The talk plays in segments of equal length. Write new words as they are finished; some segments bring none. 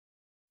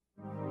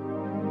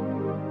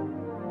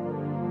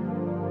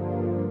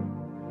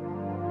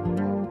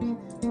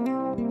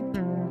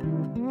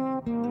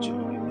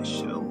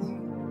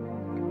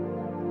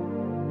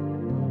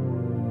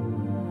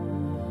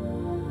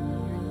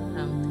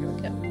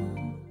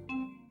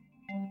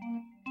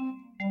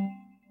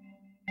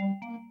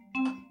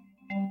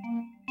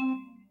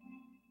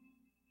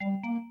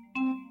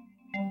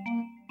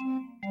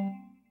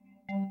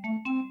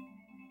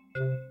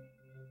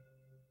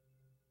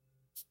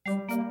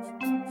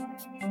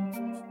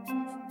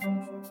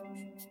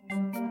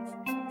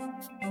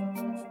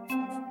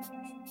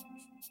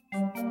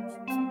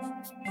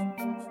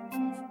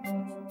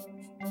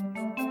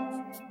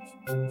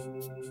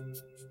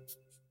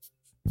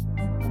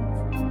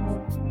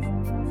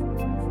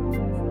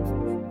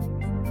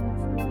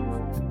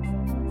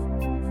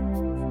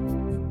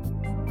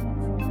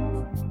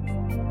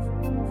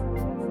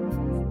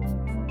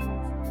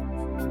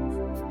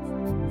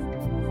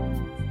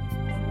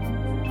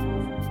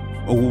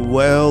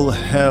Well,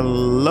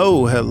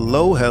 hello.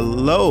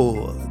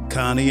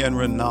 Connie and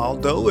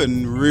Ronaldo,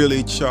 and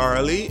really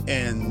Charlie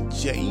and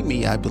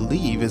Jamie, I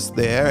believe, is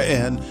there.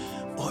 And,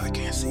 oh, I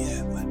can't see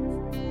that, but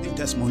I think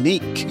that's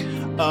Monique.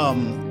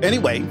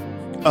 Anyway,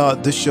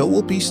 the show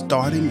will be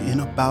starting in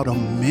about a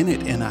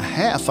minute and a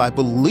half, I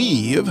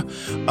believe.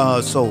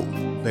 So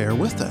bear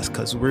with us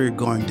because we're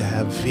going to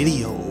have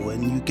video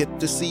and you get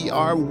to see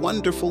our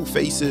wonderful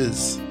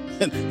faces.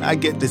 I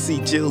get to see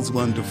Jill's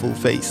wonderful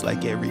face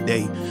like every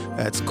day.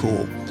 That's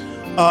cool.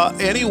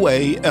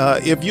 Anyway,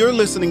 if you're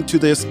listening to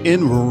this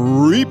in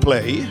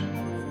replay,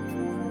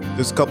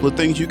 there's a couple of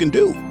things you can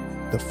do.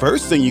 The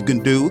first thing you can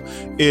do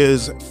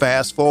is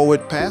fast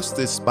forward past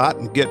this spot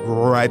and get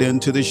right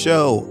into the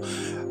show.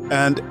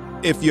 And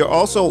if you're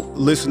also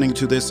listening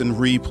to this in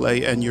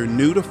replay and you're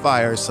new to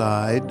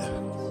Fireside,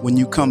 when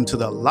you come to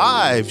the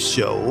live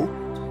show,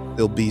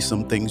 there'll be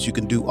some things you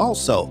can do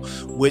also,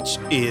 which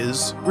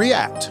is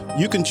react.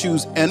 You can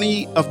choose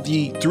any of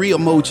the 3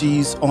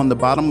 emojis on the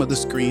bottom of the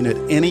screen at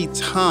any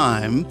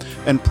time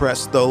and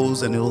press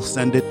those and it'll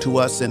send it to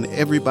us and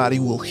everybody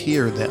will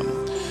hear them.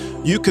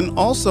 You can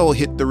also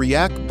hit the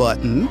react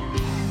button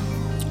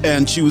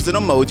and choose an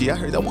emoji. I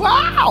heard that,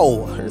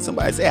 wow! I heard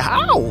somebody say,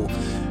 how?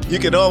 You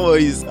can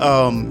always,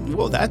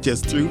 well, that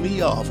just threw me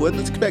off. Wasn't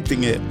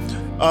expecting it.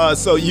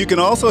 So you can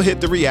also hit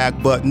the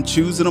react button,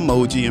 choose an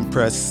emoji and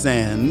press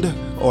send,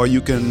 or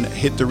you can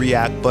hit the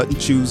react button,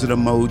 choose an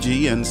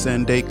emoji and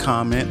send a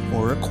comment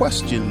or a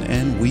question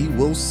and we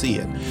will see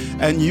it.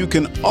 And you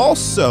can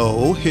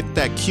also hit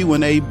that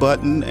Q&A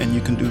button and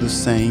you can do the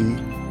same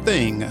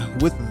thing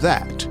with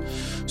that.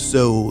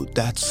 So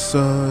that's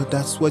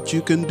what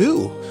you can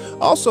do.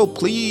 Also,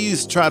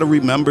 please try to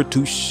remember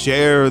to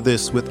share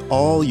this with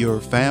all your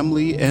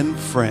family and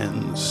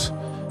friends.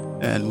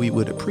 And we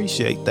would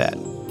appreciate that.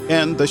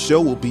 And the show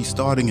will be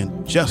starting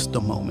in just a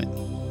moment.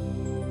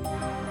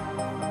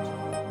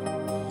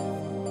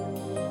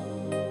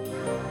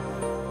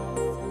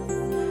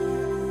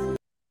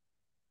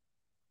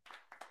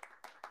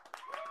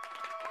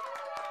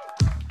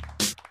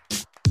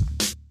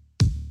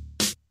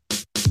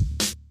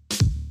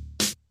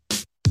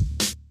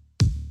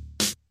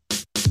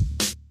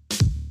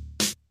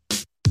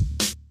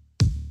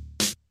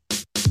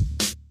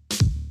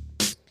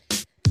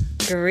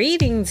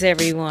 Greetings,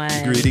 everyone.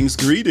 Greetings.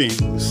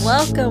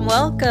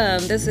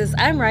 Welcome. This is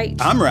I'm Right.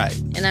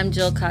 And I'm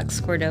Jill Cox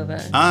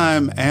Cordova.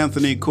 I'm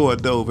Anthony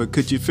Cordova.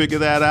 Could you figure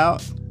that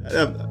out?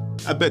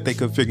 I bet they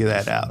could figure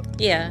that out.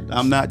 Yeah.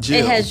 I'm not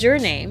Jill. It has your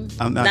name.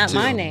 I'm not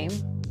Jill. My name.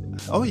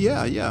 Oh,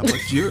 yeah. But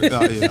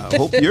I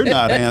hope you're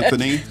not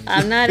Anthony.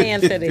 I'm not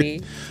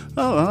Anthony.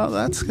 Oh,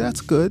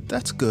 that's good.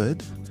 That's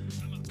good.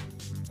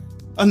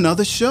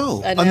 Another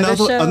show.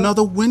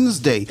 Another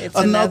Wednesday. It's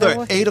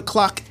another 8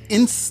 o'clock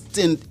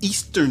instant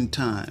Eastern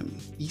time.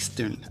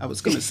 Eastern. I was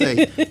going to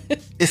say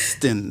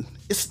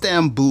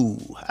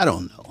Istanbul. I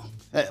don't know.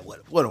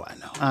 What do I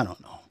know? I don't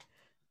know.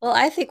 Well,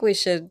 I think we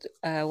should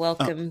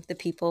welcome the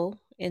people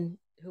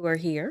who are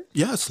here.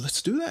 Yes,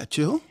 let's do that,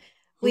 Jill.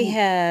 We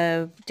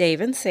have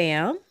Dave and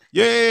Sam.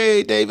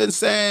 Yay, Dave and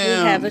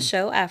Sam. We have a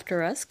show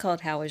after us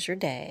called How Was Your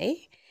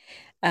Day?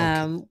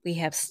 Okay. We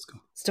have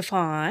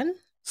Stefan,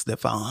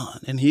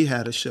 and he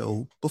had a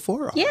show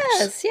before ours.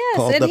 Yes.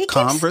 Called The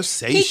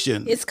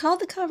Conversation. It's called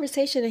The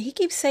Conversation, and he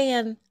keeps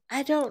saying,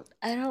 I don't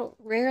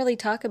rarely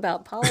talk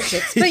about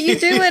politics, but you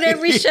do it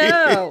every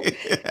show.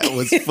 That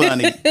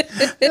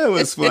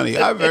was funny.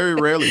 I very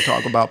rarely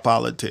talk about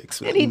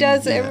politics. And he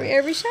does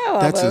every show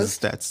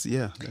almost. That's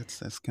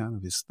kind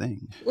of his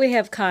thing. We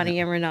have Connie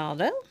and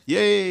Ronaldo.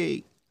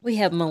 Yay. We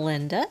have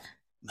Melinda.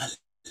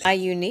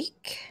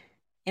 Unique.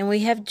 And we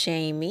have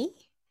Jamie.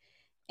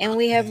 And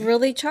we have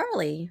really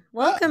Charlie.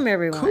 Welcome,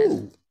 everyone.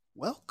 Cool.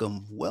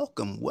 Welcome.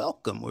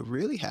 We're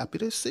really happy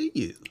to see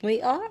you.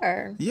 We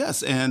are.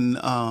 Yes, and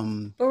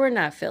but we're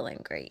not feeling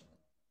great.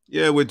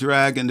 Yeah, we're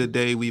dragging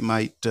today. We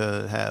might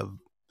have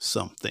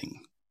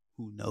something.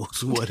 Who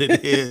knows what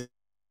it is?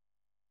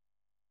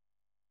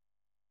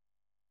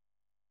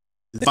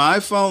 My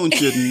phone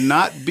should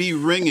not be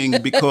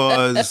ringing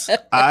because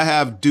I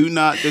have do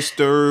not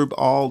disturb,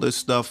 all this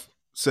stuff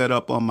set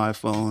up on my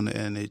phone,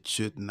 and it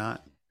should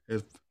not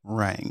have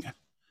rang.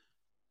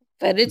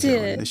 But it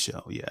during did. The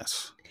show,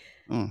 yes.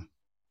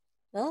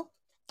 Well,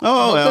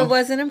 well, it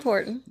wasn't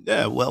important.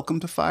 Yeah,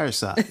 welcome to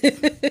Fireside.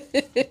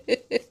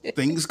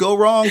 Things go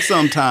wrong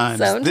sometimes.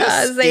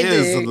 Sometimes they do.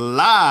 This is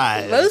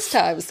live. Most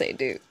times they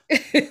do.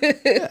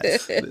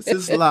 Yes, this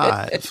is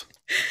live.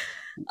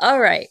 All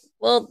right.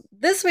 Well,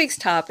 this week's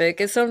topic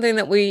is something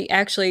that we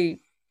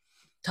actually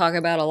talk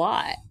about a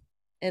lot,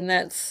 and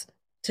that's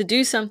to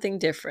do something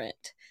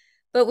different.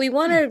 But we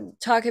want to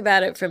talk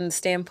about it from the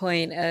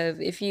standpoint of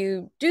if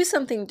you do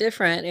something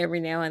different every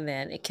now and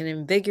then, it can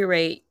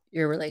invigorate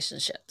your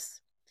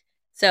relationships.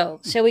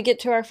 So, shall we get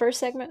to our first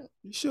segment?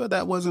 You sure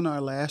that wasn't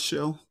our last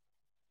show?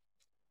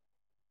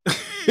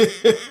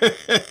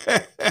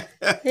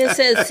 It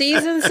says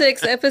season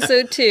 6,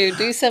 episode 2.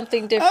 Do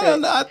something I different.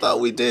 don't know. I thought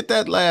we did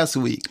that last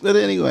week, but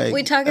anyway,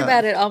 We talk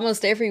about it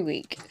almost every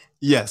week.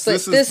 Yes, But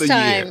this is the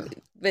year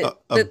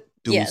but of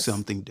doing yes.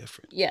 something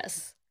different.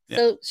 Yes. Yeah.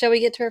 So, shall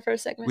we get to our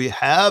first segment? We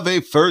have a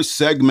first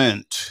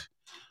segment.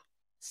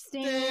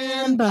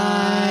 Stand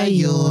by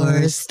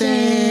your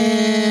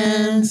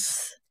stance.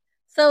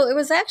 So, it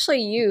was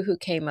actually you who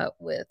came up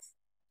with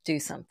do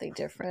something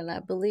different, I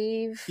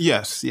believe.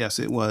 Yes,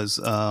 it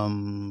was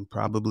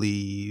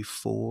probably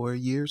 4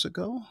 years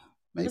ago.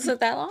 Maybe. Was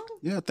it that long?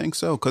 Yeah, I think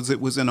so, because it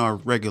was in our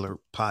regular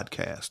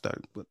podcast.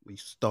 We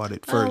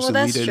started first, well, and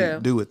we that's didn't true.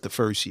 do it the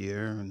first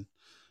year, and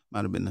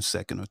might have been the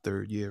second or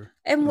third year.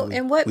 And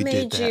what we did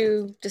made that.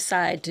 you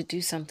decide to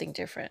do something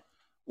different?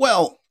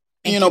 Well,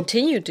 And you know,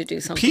 continue to do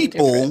something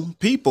different?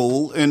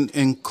 people, and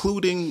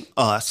including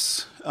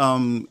us,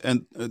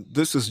 and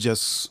this is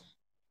just,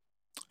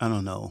 I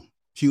don't know,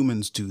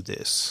 humans do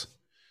this.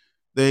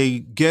 They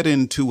get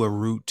into a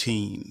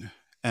routine,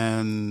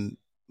 and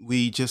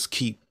we just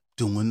keep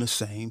doing the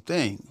same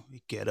thing.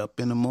 You get up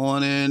in the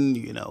morning,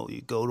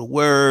 you go to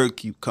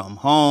work, you come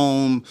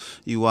home,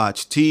 you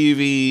watch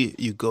TV,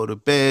 you go to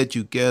bed,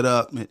 you get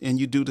up, and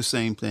you do the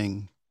same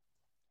thing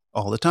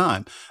all the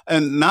time.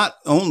 And not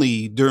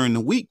only during the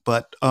week,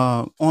 but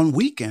on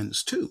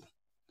weekends too.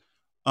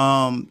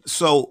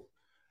 So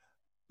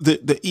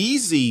the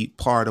easy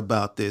part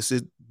about this,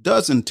 it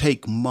doesn't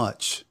take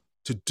much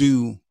to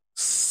do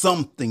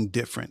something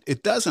different.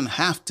 It doesn't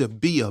have to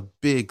be a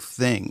big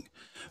thing.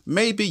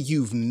 Maybe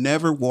you've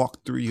never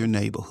walked through your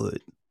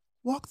neighborhood.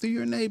 Walk through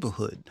your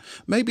neighborhood.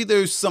 Maybe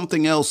there's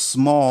something else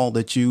small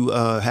that you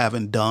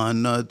haven't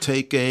done.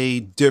 Take a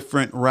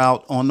different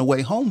route on the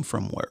way home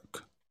from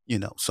work.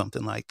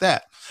 Something like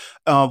that.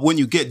 When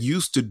you get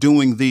used to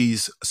doing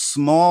these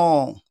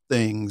small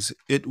things,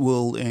 it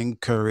will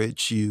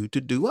encourage you to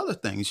do other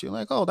things. You're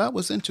like, oh, that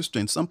was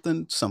interesting.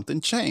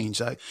 Something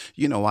changed. I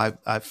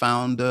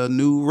found a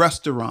new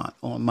restaurant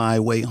on my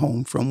way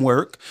home from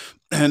work,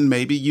 and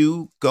maybe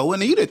you go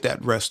and eat at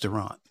that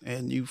restaurant,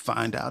 and you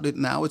find out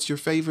now it's your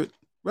favorite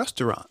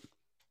restaurant.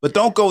 But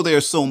don't go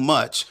there so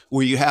much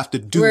where you have to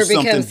do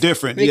something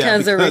different.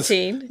 Because a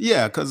routine.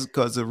 Yeah,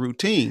 because of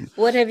routine.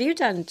 What have you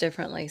done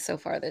differently so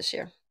far this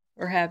year?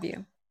 Or have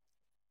you?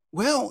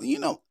 Well,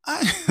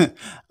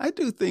 I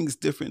do things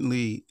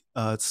differently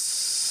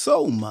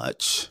so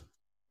much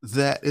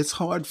that it's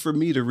hard for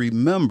me to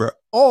remember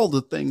all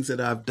the things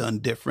that I've done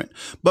different.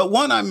 But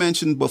one I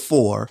mentioned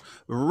before,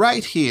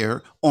 right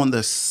here on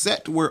the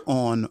set we're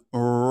on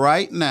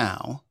right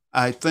now,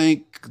 I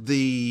think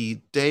the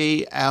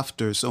day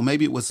after, so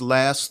maybe it was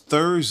last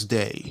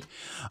Thursday,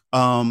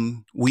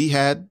 we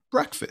had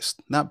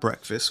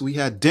we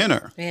had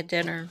dinner. We had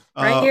dinner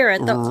right here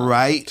at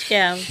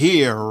the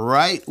here,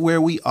 right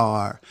where we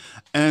are.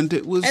 And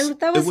that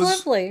was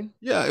lovely.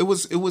 Yeah, it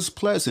was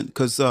pleasant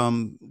because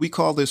we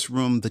call this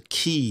room the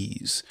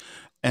Keys,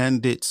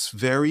 and it's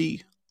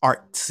very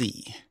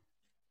artsy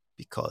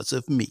because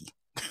of me.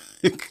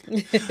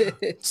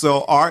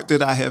 So art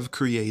that I have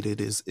created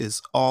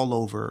is all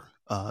over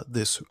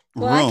this room.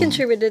 Well, I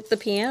contributed the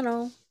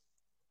piano.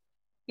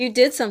 You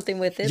did something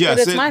with it, yes,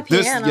 but it's my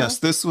piano.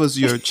 This was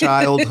your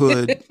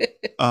childhood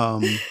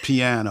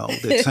piano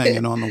that's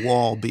hanging on the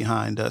wall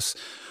behind us.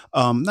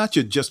 Not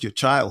just your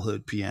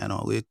childhood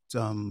piano. It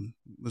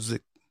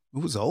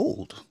was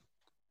old.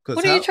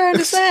 What are you trying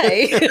to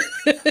say?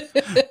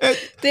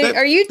 Did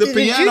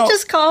you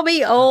just call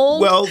me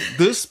old? Well,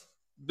 this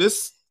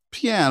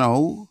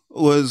piano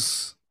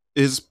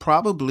is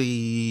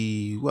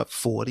probably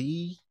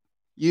 40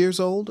 years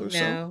old or so?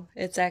 No,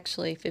 it's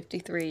actually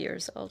 53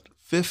 years old.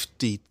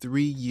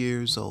 53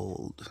 years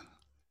old.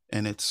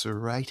 And it's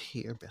right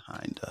here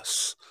behind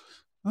us.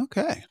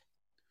 Okay.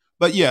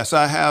 But yes,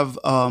 I have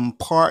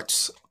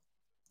parts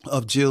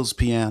of Jill's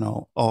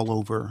piano all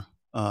over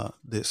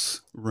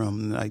this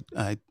room.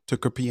 I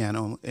took her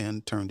piano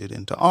and turned it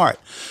into art.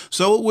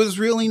 So it was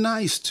really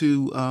nice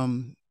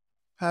to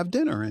have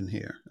dinner in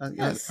here.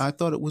 Yes. I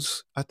thought it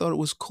was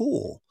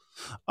cool.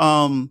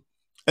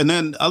 And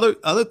then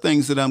other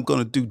things that I'm going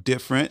to do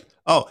different.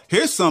 Oh,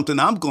 here's something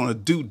I'm going to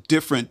do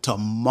different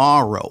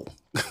tomorrow.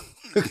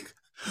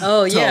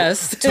 Oh,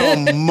 yes.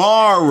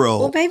 Tomorrow.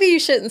 Well, maybe you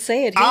shouldn't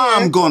say it here.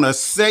 I'm going to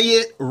say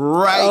it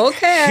right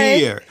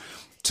here.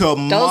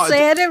 Tomorrow. Don't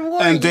say it in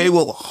warning. And they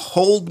will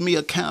hold me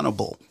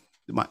accountable.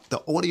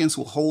 The audience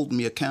will hold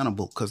me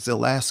accountable because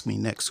they'll ask me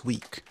next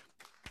week.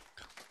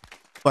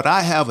 But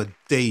I have a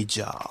day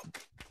job.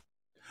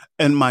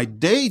 And my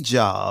day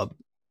job,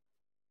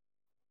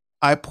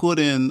 I put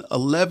in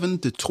 11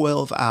 to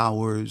 12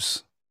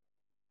 hours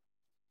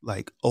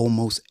like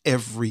almost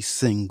every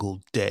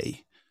single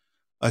day.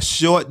 A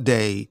short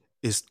day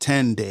is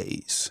 10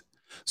 days.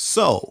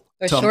 So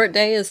a short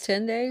day is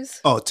 10 days?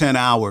 Oh, 10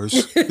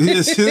 hours.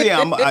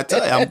 Yeah, I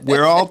tell you,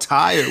 we're all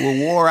tired. We're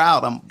wore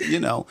out.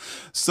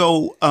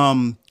 So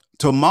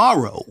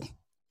tomorrow,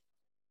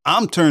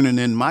 I'm turning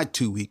in my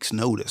 2 weeks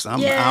notice.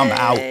 I'm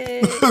out.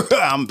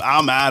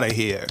 I'm out of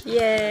here.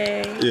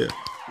 Yay. Yeah.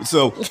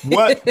 So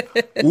what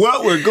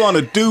we're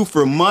gonna do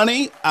for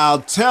money,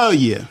 I'll tell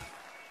you.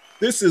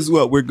 This is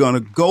what we're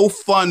gonna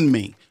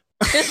GoFundMe.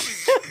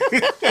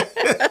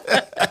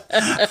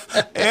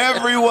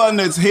 Everyone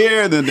that's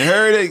here that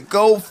heard it,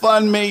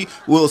 GoFundMe.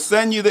 We'll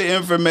send you the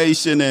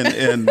information,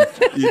 and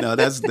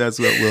that's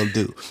what we'll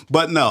do.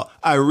 But no,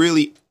 I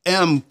really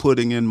am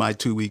putting in my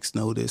 2 weeks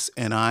notice,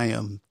 and I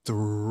am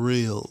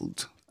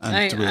thrilled.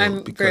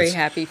 I'm very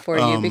happy for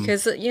you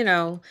because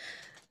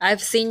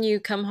I've seen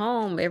you come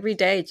home every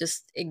day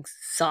just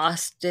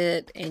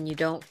exhausted, and you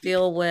don't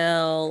feel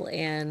well,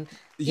 and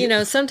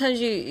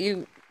sometimes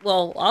you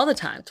well, all the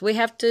times we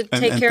have to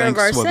take care of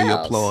ourselves. For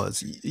the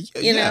applause.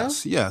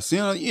 Yes.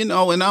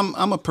 And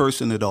I'm a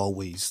person that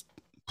always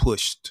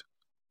push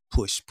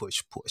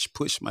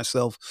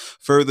myself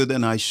further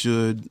than I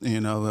should.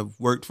 I've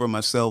worked for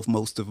myself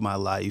most of my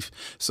life,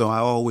 so I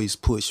always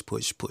push.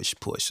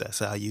 That's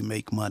how you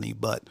make money.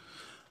 But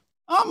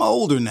I'm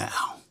older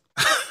now.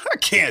 I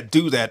can't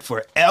do that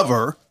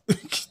forever.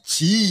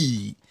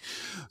 Gee.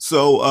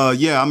 So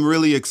I'm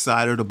really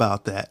excited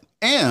about that.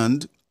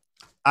 And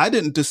I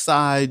didn't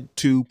decide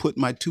to put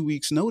my 2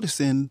 weeks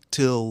notice in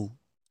till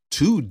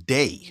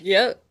today.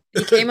 Yep.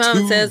 He came home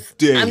and says,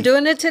 I'm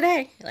doing it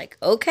today. Like,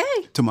 okay.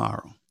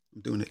 Tomorrow.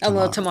 I'm doing it tomorrow. Oh,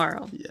 well,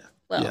 tomorrow. Yeah.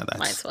 Well,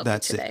 might as well be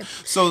today. It.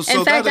 So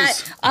in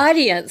fact,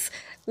 audience,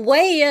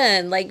 weigh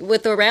in, like,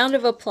 with a round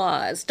of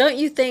applause. Don't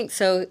you think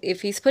so?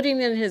 If he is putting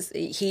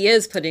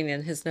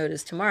in his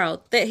notice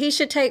tomorrow, that he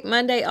should take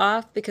Monday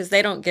off because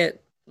they don't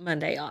get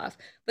Monday off.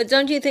 But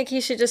don't you think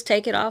he should just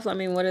take it off? I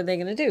mean, what are they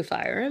going to do?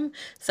 Fire him?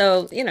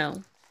 So,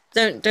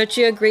 don't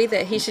you agree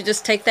that he should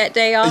just take that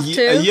day off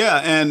too?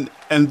 Yeah,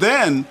 and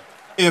then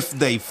if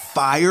they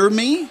fire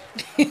me,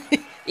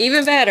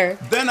 even better.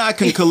 Then I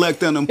can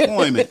collect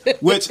unemployment,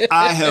 which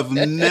I have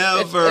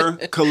never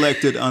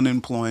collected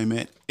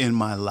unemployment in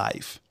my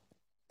life,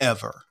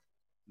 ever,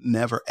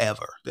 never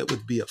ever. That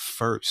would be a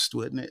first,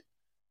 wouldn't it?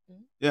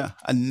 Yeah,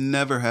 I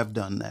never have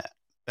done that.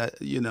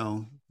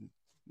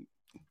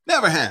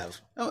 Never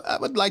have. I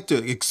would like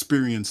to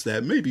experience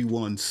that maybe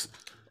once.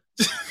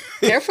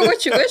 Careful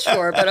what you wish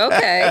for, but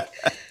okay.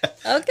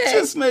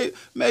 Just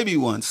maybe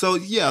once. So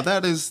yeah,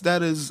 that is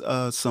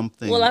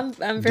something. Well,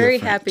 I'm very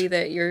happy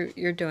that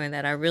you're doing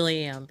that. I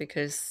really am,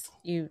 because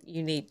you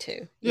need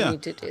to. You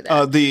need to do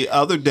that. The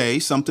other day,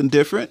 something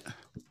different.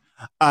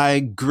 I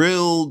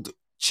grilled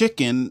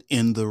chicken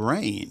in the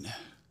rain.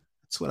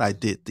 That's what I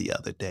did the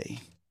other day.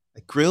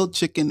 I grilled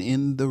chicken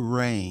in the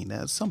rain.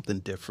 That's something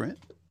different.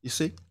 You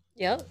see?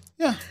 Yep.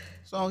 Yeah.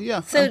 So,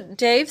 yeah. So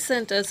Dave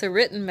sent us a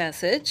written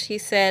message. He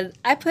said,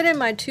 I put in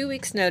my 2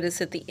 weeks notice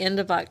at the end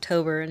of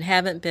October and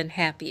haven't been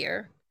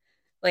happier.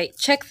 Wait,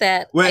 check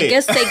that. Wait. I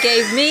guess they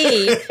gave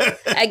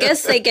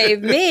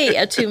me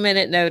a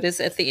 2-minute notice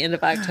at the end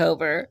of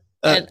October,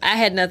 and I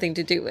had nothing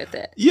to do with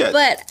it. Yeah.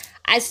 But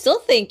I still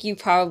think you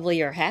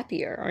probably are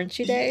happier, aren't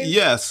you, Dave?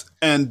 Yes.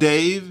 And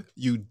Dave,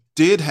 you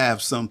did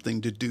have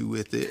something to do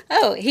with it.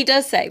 Oh, he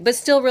does say, but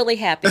still really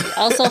happy.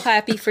 Also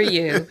happy for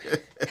you.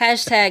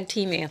 Hashtag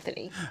Team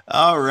Anthony.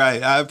 All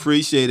right. I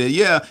appreciate it.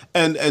 Yeah.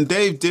 And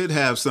Dave did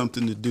have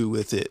something to do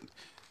with it.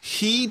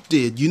 He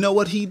did. You know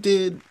what he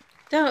did?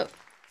 Don't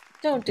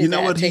do you know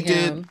that what to he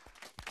him. did?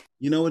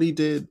 You know what he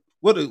did?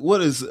 What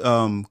is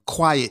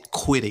quiet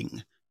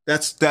quitting?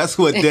 That's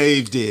what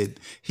Dave did.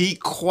 He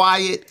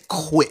quiet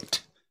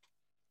quit.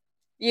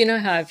 You know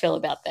how I feel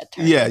about that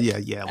term. Yeah.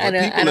 Well,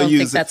 I don't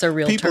think that's a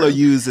real term. People are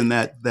using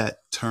that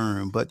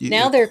term, but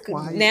now they're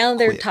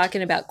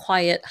talking about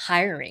quiet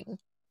hiring,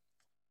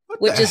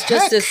 which is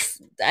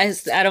just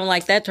as I don't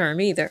like that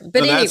term either.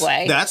 But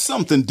anyway, that's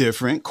something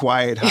different.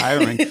 Quiet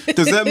hiring.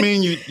 Does that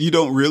mean you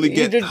don't really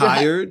get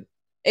hired?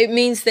 It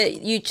means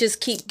that you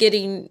just keep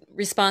getting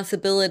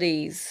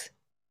responsibilities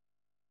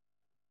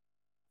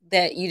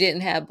that you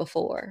didn't have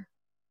before.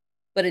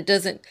 But it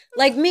doesn't,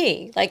 like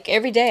me, like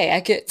every day I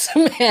get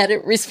some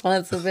added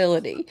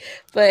responsibility,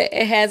 but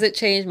it hasn't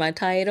changed my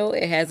title.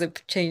 It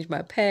hasn't changed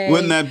my pay.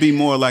 Wouldn't that be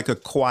more like a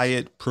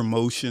quiet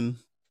promotion?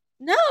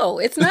 No,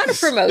 it's not a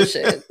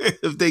promotion.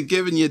 If they're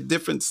giving you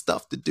different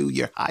stuff to do,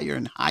 you're higher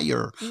and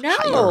higher.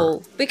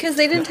 No, because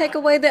they didn't take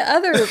away the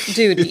other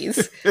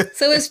duties.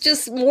 So it's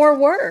just more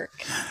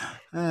work.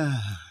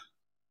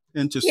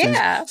 Interesting.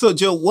 Yeah. So,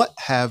 Jill, what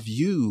have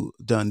you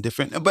done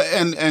different? But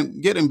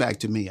and getting back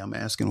to me, I'm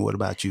asking, what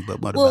about you? But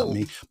what about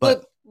me?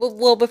 But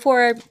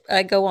before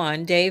I go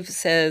on, Dave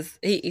says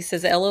he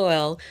says,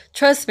 "LOL."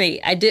 Trust me,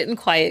 I didn't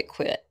quiet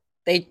quit.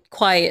 They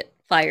quiet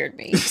fired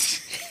me.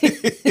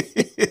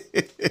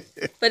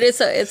 But it's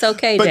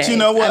okay, but Dave. You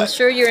know what? I'm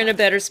sure you're in a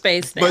better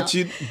space now.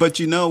 But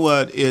you know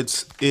what?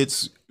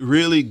 It's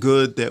really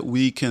good that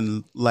we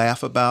can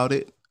laugh about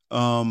it,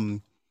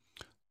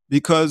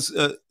 because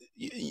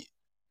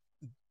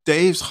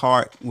Dave's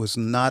heart was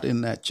not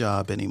in that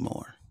job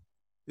anymore.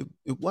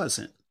 It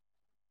wasn't.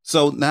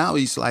 So now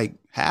he's like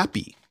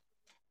happy.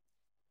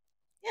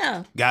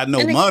 Yeah. Got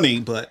no money,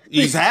 but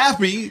he's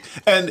happy.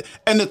 And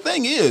the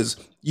thing is,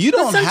 You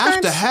don't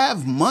have to sometimes-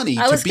 have money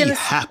I to was be gonna,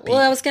 happy. Well,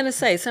 I was gonna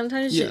say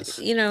sometimes Yes.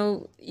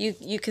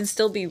 you can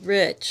still be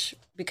rich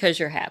because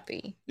you're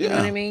happy. You know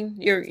what Yeah. I mean?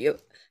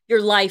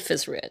 Your life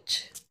is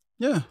rich.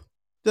 Yeah.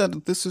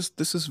 This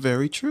is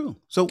very true.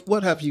 So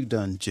what have you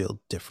done, Jill,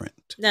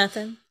 different?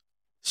 Nothing.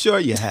 Sure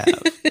you have.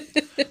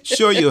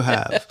 Sure you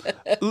have.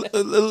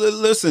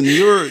 Listen,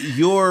 your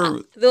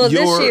Well,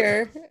 this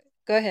year,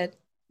 go ahead.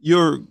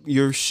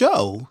 your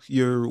show,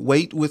 your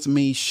Wait With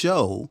Me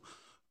show,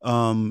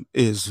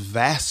 is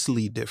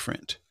vastly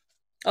different.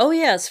 Oh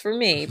yes, for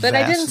me. But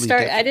I didn't Vastly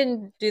start. I different.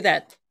 didn't do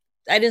that.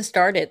 I didn't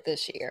start it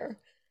this year.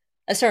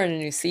 I started a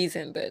new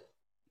season, but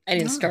I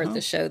didn't start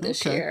the show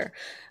this okay. year.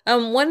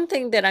 One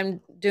thing that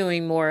I'm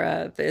doing more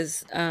of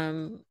is,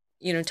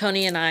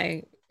 Tony and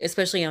I,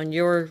 especially on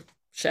your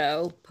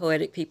show,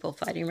 Poetic People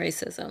Fighting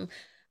Racism,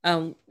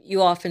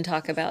 you often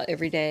talk about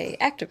everyday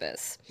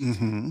activists.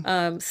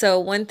 Mm-hmm. So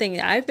one thing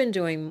I've been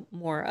doing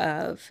more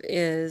of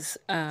is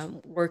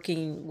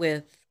working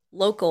with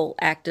local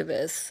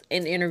activists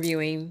and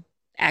interviewing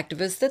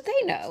activists that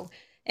they know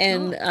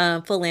and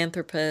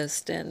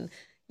philanthropists and,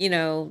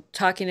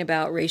 talking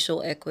about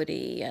racial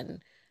equity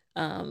and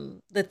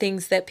the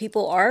things that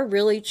people are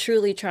really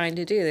truly trying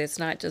to do. It's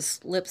not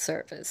just lip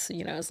service.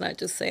 It's not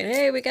just saying,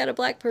 hey, we got a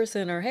black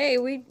person or hey,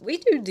 we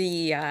do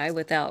DEI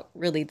without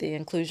really the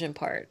inclusion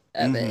part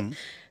of it.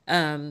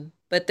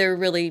 But they're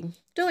really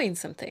doing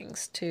some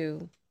things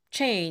to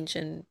change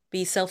and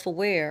be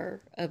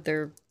self-aware of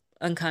their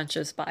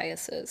unconscious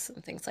biases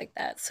and things like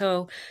that.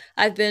 So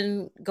I've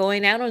been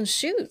going out on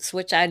shoots,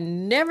 which I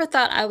never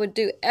thought I would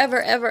do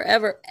ever, ever,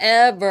 ever,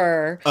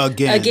 ever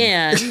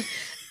again.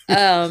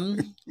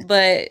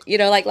 But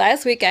like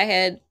last week I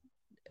had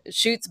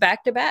shoots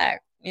back to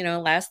back,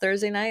 last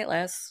Thursday night,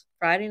 last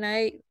Friday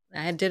night.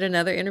 I did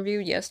another interview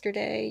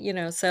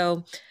yesterday,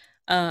 so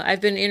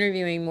I've been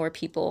interviewing more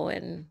people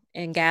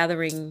and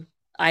gathering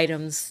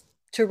items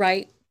to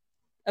write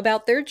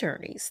about their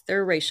journeys,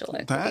 their racial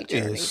equity That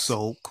journeys. is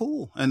so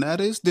cool, and that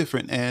is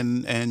different.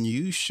 And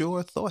you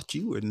sure thought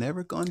you were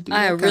never going to do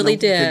that I kind really of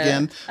did. work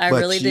again. I but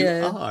really you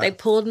did. are. They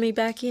pulled me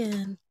back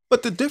in.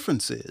 But the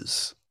difference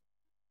is,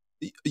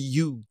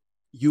 you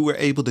were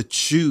able to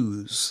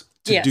choose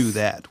to Yes. do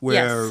that.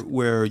 Where Yes.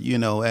 where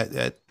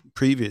at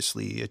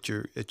previously at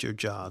your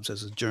jobs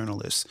as a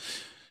journalist,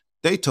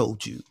 they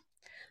told you.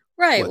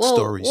 Right. What Well,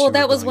 stories you were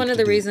that was going one of to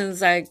the do.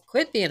 reasons I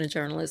quit being a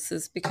journalist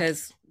is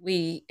because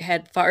we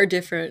had far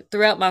different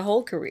throughout my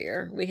whole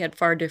career. We had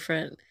far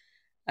different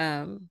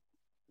um,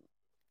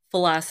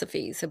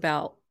 philosophies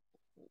about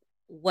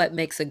what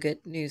makes a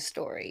good news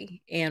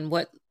story and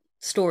what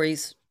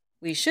stories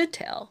we should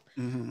tell.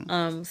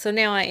 Mhm. So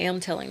now I am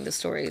telling the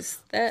stories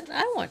that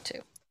I want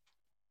to.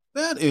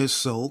 That is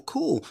so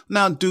cool.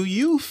 Now, do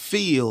you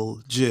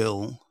feel,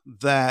 Jill,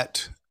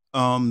 that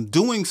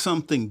doing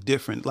something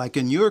different, like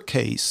in your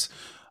case,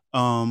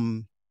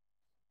 um,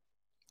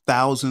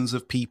 thousands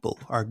of people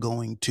are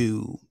going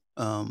to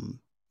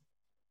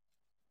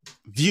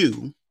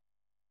view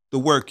the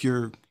work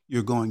you're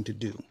going to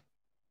do,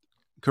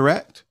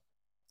 correct?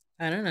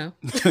 I don't know.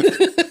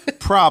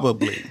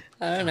 Probably.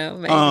 I don't know.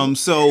 Maybe.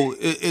 So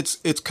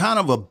it's kind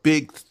of a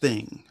big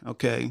thing,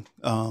 okay?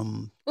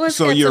 Well, it's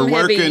So got you're some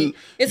working. Heavy,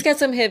 it's got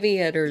some heavy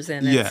hitters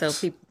in it, so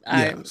Yes. people,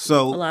 Yeah.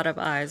 So a lot of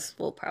eyes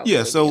will probably.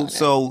 yeah. be So on it.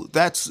 so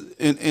that's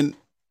and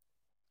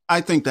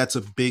I think that's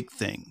a big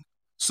thing.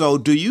 So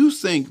do you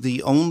think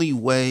the only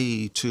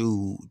way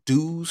to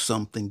do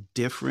something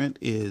different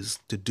is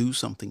to do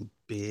something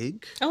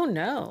big? Oh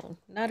no,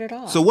 not at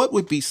all. So what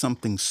would be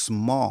something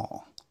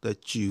small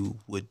that you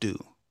would do?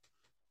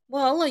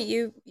 Well,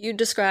 you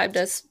described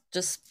us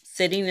just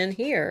sitting in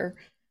here,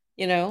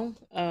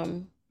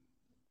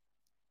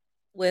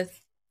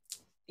 with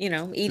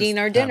eating Just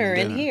our dinner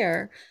having in dinner.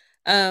 here.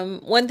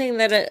 One thing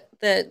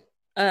that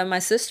my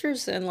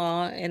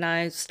sisters-in-law and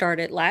I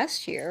started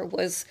last year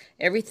was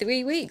every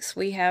 3 weeks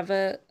we have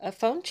a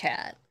phone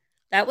chat.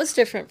 That was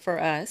different for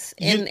us,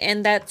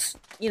 and that's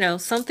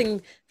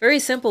something very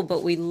simple,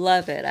 but we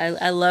love it.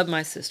 I love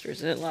my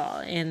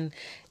sisters-in-law, and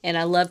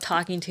I love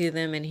talking to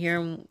them and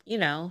hearing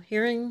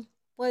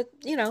what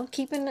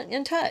keeping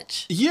in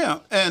touch. Yeah,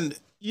 and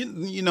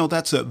you know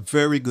that's a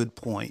very good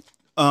point.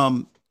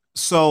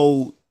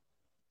 So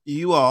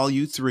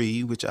you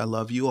three, which I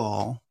love you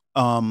all.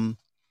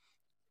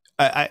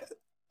 I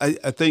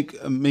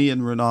think me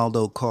and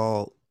Ronaldo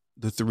call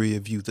the three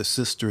of you the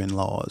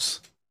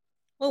sister-in-laws.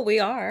 Well, we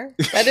are.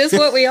 That is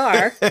what we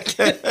are.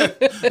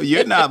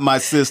 You're not my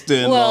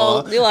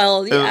sister-in-law.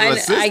 Well, My I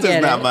sister's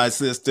get not it. my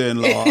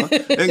sister-in-law,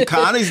 and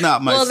Connie's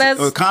not my. Well,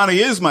 that's- Connie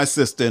is my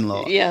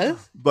sister-in-law. Yeah.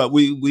 But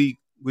we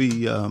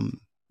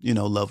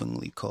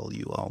lovingly call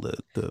you all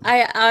the.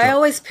 I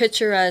always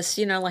picture us,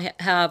 like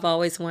how I've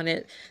always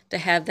wanted to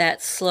have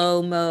that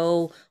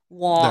slow-mo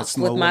walk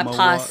with my slow-mo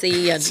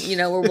posse, walk.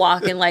 and we're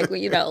walking like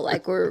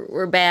like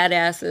we're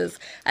badasses.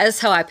 That's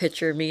how I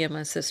picture me and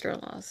my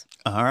sister-in-laws.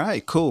 All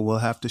right, cool. We'll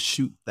have to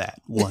shoot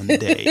that one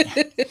day.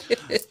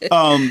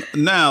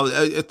 Now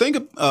think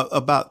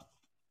about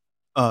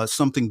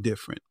something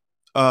different.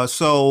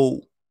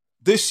 So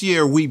this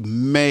year we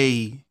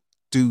may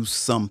do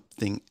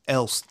something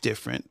else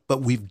different,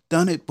 but we've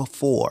done it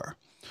before.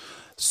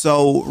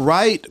 So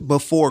right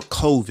before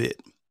COVID,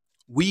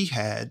 we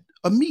had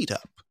a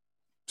meetup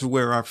to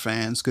where our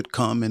fans could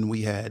come, and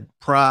we had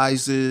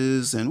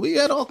prizes, and we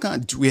had all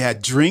kinds. We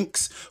had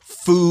drinks,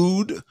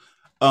 food.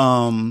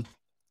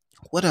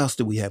 What else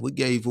did we have? We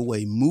gave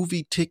away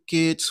movie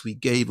tickets. We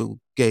gave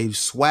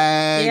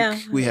swag. Yeah,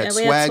 we had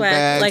we swag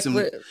bags.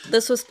 Like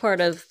this was part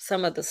of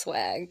some of the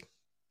swag.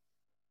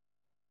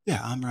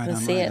 Yeah, I'm right.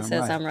 Let's see. It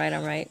says I'm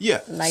right.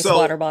 Yeah, nice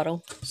water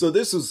bottle. So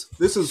this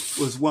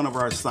was one of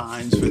our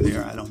signs for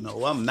there. I don't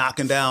know. I'm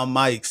knocking down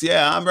mics.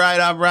 Yeah, I'm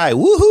right.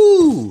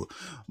 Woohoo!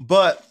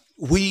 But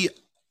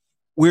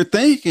we're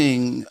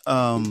thinking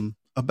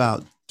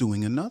about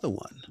doing another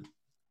one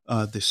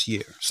this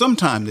year,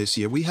 sometime this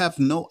year. We have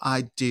no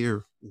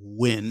idea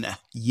when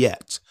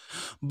yet,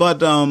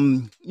 but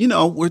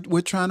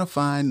we're trying to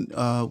find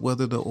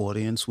whether the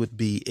audience would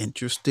be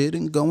interested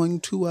in going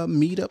to a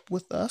meetup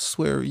with us,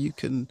 where you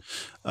can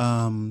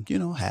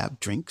have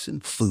drinks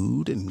and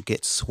food and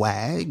get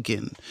swag.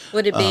 And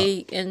would it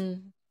be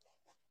in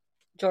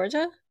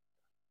Georgia?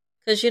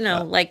 Because,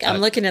 I'm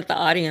looking at the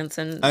audience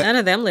and none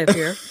of them live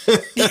here.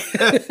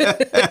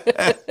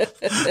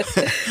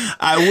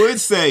 I would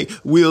say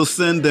we'll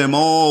send them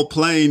all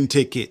plane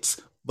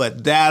tickets,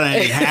 but that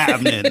ain't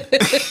happening.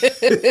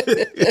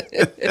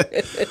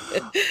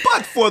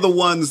 But for the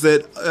ones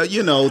that,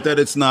 that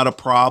it's not a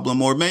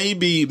problem, or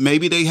maybe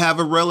they have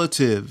a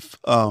relative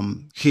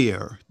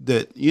here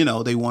that,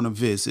 they want to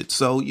visit.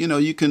 So,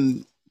 you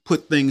can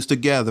put things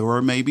together,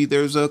 or maybe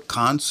there's a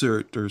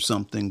concert or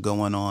something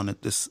going on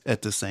at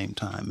the same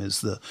time as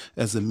the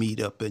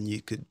meetup, and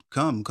you could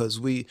come, because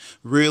we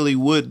really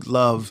would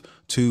love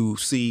to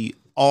see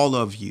all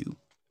of you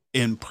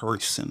in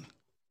person,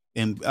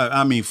 and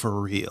I mean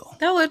for real.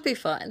 That would be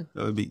fun.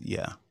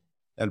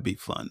 That'd be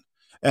fun.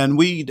 And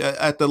we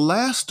at the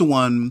last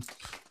one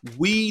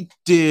we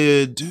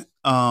did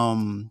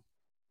what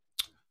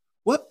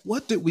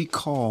did we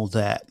call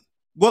that?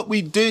 What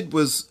we did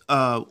was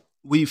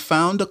we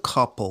found a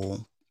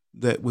couple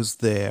that was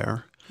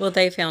there. Well,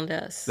 they found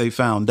us. They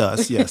found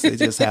us, yes. They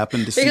just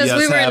happened to see us.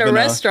 Because we were in a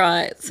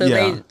restaurant, so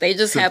they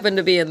just happened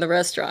to be in the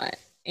restaurant.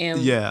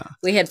 And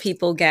we had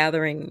people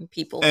gathering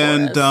people for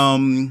us.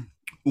 And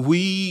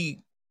we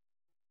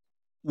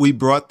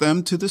brought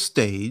them to the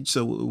stage.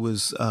 So it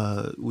was,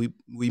 we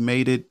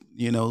made it,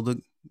 the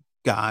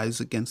guys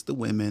against the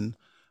women.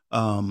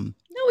 No,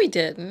 we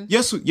didn't.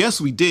 Yes,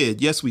 we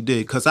did. Yes, we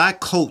did. Because I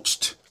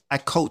coached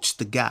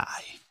the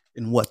guy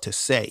in what to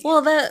say.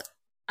 Well,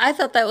 I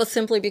thought that was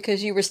simply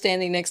because you were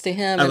standing next to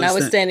him and I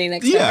was standing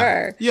next to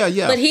her.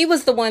 Yeah. But he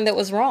was the one that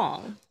was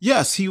wrong.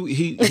 Yes, he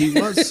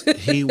was.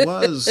 He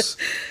was.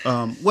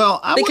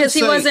 Well, because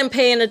he wasn't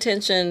paying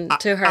attention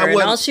to her,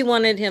 and all she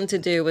wanted him to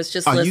do was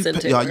just listen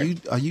to her.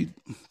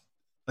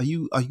 Are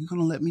you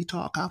going to let me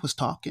talk? I was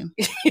talking.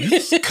 You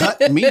just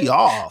cut me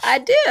off. I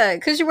did,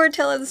 because you weren't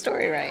telling the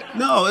story right.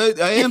 No,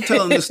 I am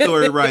telling the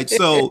story right.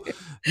 So,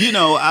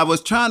 I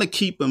was trying to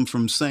keep him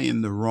from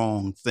saying the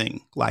wrong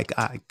thing, like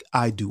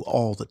I do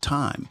all the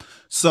time.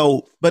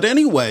 So, but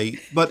anyway,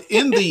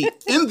 in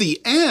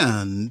the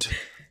end,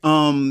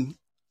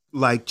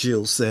 like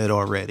Jill said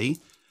already,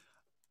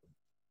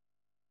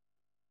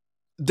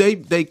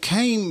 he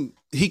came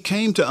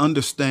to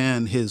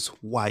understand his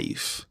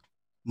wife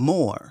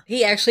more.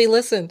 He actually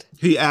listened.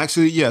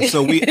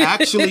 So we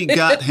actually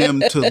got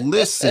him to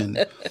listen.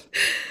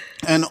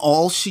 And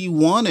all she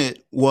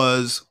wanted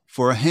was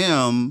for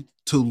him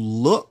to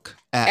look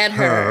at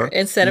her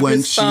instead of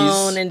his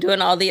phone and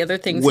doing all the other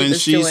things he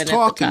was doing at the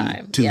time. When she's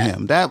talking to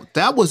him.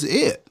 That was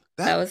it.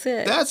 That was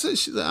it. That's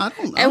it. I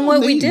don't And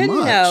what we didn't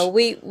much. know,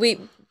 we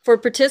for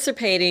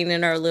participating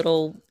in our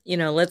little,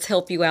 let's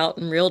help you out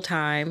in real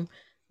time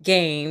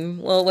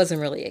game. Well, it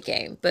wasn't really a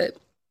game, but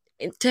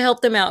to help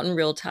them out in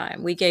real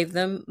time, we gave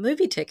them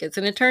movie tickets.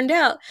 And it turned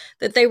out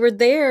that they were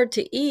there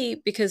to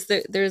eat because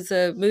there's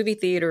a movie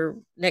theater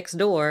next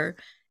door,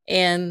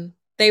 and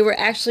they were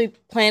actually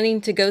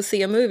planning to go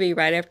see a movie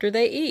right after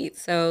they eat.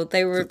 So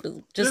they were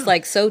just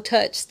like so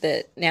touched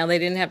that now they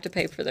didn't have to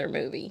pay for their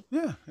movie.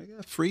 Yeah, they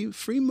got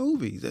free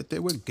movie that they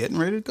were getting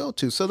ready to go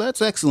to. So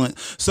that's excellent.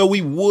 So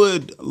we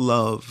would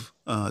love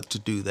to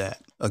do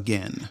that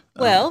again.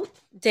 Well,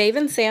 Dave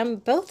and Sam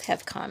both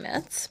have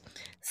comments.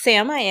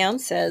 Sam I Am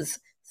says,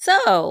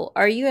 so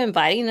are you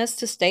inviting us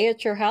to stay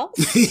at your house?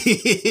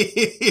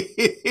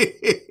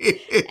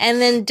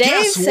 And then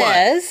Dave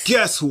says,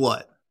 guess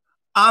what?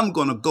 I'm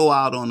going to go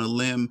out on a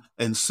limb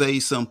and say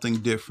something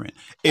different.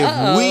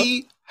 If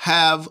we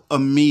have a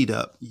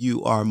meetup,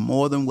 you are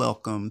more than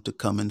welcome to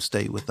come and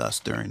stay with us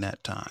during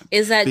that time.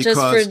 Is that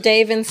just for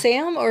Dave and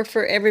Sam or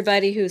for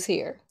everybody who's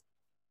here?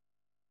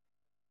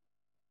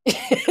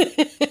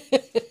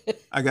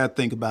 I got to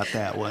think about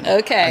that one.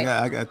 Okay.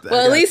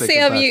 Well, at least,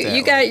 Sam,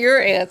 you got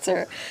your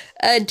answer.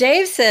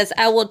 Dave says,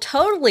 I will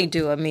totally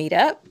do a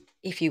meetup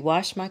if you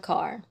wash my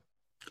car.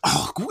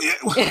 Oh,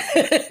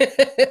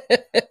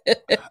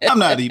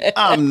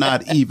 I'm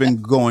not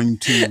even going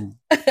to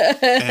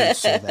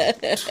answer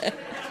that.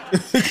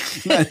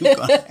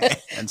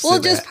 We'll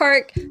just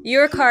park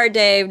your car,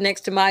 Dave,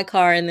 next to my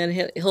car, and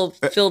then he'll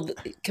feel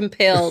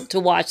compelled to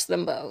watch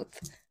them both.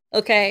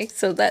 Okay,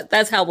 so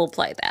that's how we'll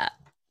play that.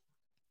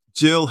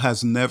 Jill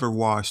has never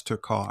washed her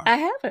car. I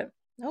haven't.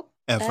 Nope.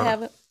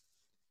 Ever.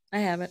 I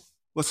haven't.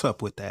 What's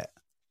up with that?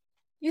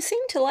 You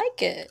seem to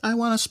like it. I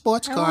want a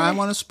sports car. I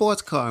want a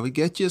sports car. We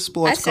get you a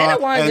sports car. I said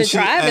I wanted to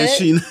drive it.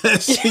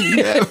 She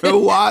never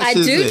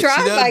washes it. I do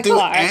drive my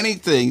car.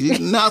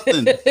 Anything.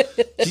 Nothing.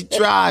 She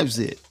drives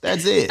it.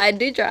 That's it. I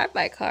do drive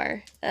my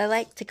car. I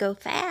like to go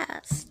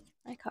fast.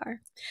 My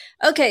car.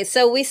 Okay,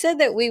 so we said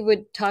that we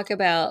would talk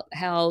about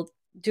how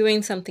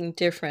doing something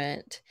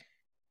different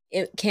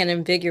can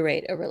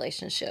invigorate a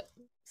relationship.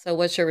 So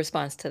what's your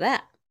response to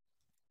that?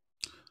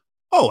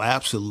 Oh,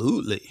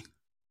 absolutely.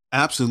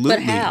 Absolutely.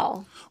 But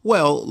how?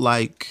 Well,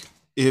 like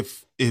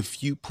if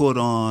you put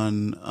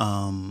on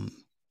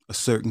a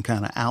certain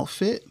kind of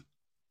outfit,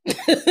 a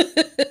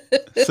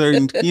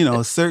certain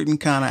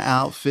kind of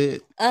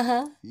outfit.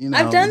 Uh-huh.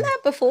 I've done that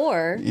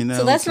before.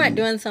 So that's not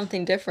doing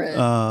something different.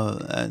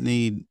 I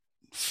need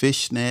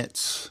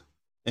fishnets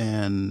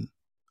and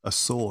a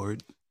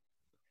sword.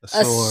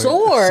 A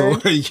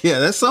sword? Yeah,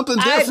 that's something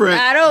different.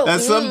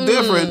 That's something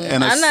different.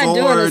 And I'm not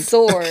doing a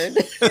sword.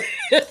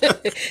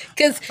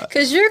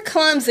 Because you're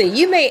clumsy.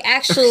 You may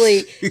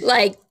actually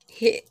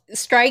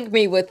strike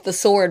me with the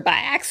sword by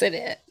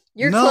accident.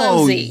 You're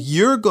clumsy.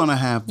 You're gonna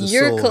have the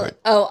sword.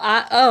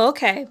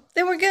 Okay.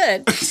 Then we're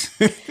good.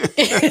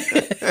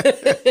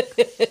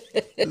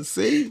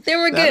 See, then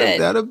we're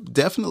good. That'll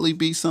definitely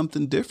be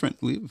something different.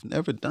 We've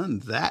never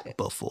done that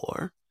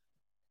before.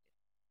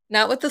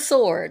 Not with the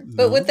sword,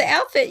 but with the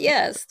outfit,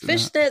 yes.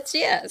 Fishnets,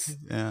 yes.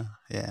 Yeah.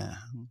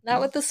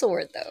 Not with the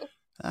sword, though.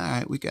 All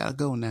right, we gotta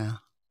go now.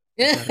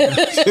 We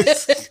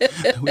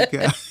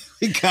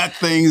got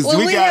things. Well,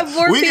 we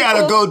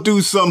gotta go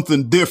do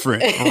something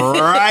different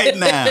right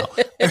now.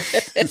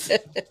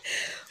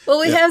 Well,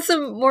 we have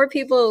some more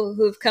people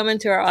who've come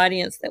into our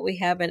audience that we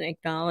haven't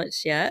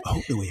acknowledged yet.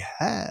 Oh, do we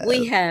have?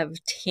 We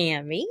have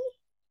Tammy.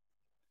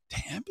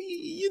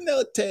 Tammy,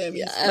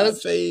 Tammy's my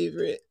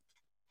favorite.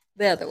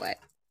 The other way.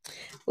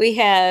 We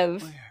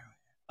have.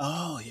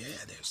 Oh yeah,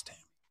 there's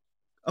Tammy.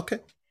 Okay.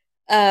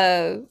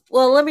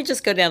 Well, let me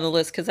just go down the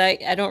list because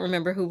I don't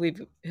remember who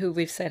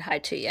we've said hi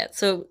to yet.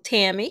 So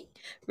Tammy,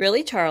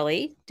 Really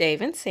Charlie,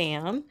 Dave and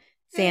Sam,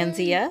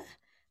 Sanzia,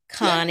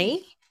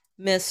 Connie,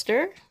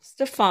 Mr.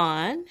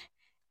 Stefan,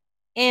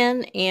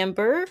 and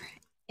Amber,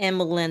 and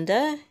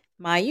Melinda,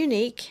 My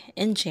Unique,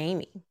 and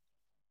Jamie.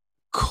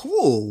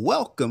 Cool.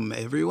 Welcome,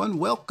 everyone.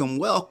 Welcome.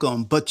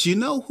 But you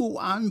know who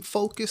I'm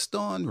focused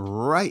on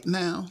right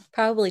now?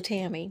 Probably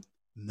Tammy.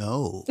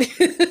 No.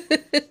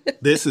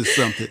 This is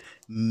something.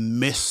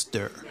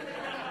 Mr.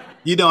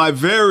 I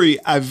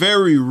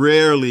very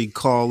rarely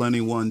call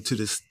anyone to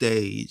the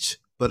stage,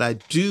 but I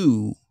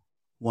do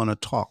want to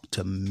talk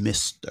to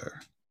Mr.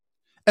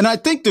 And I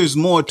think there's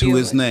more to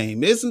his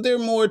name. Isn't there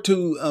more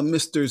to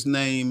Mr.'s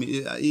name?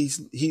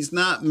 He's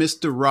not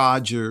Mr.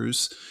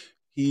 Rogers.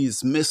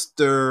 He's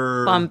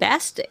Mr.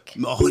 Bombastic.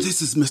 Oh,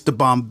 this is Mr.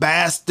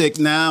 Bombastic.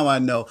 Now I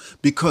know.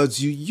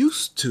 Because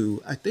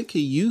I think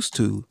he used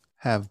to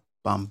have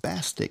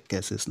Bombastic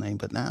as his name,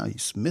 but now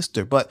he's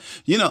Mr. But,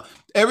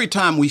 every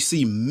time we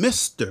see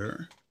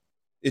Mr.,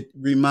 it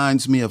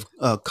reminds me of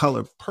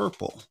Color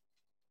Purple.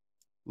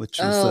 Which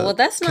was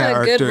that's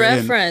not a good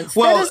reference.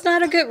 That is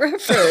not a good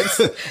reference.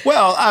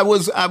 Well, I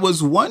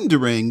was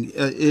wondering,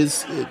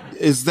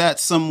 is that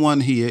someone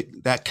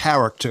that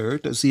character?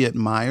 Does he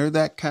admire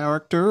that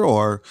character,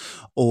 or?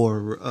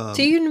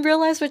 Do you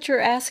realize what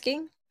you're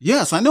asking?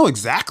 Yes, I know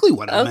exactly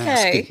what I'm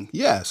asking.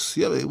 Yes,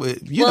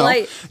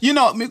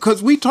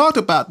 because we talked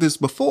about this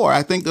before.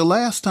 I think the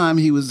last time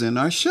he was in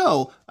our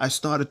show, I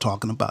started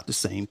talking about the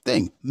same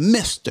thing,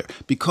 Mr.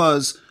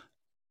 Because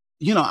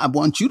I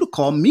want you to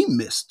call me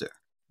Mr.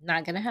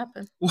 Not gonna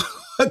happen.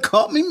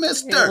 Call me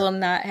Mr. It will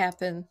not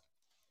happen.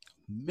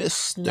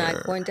 Mr.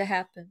 Not going to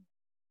happen.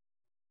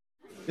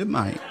 It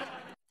might.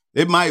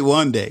 It might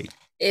one day.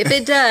 If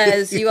it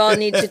does, you all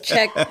need to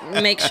check,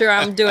 make sure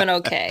I'm doing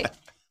okay.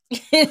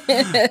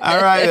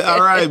 All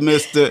right,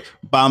 Mr.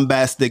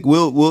 Bombastic.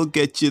 We'll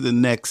get you the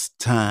next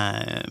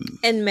time.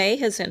 And May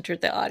has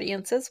entered the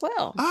audience as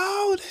well.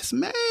 Oh, that's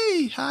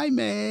May. Hi,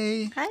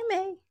 May. Hi,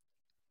 May.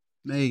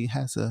 May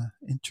has an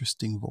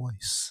interesting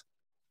voice.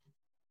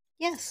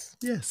 Yes.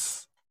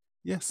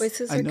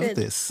 Voices are I know good.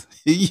 This.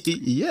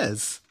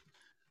 Yes.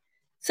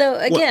 So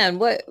again,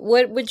 what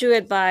would you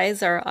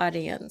advise our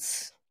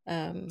audience?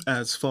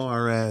 As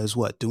far as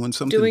what? Doing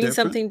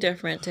something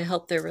different to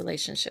help their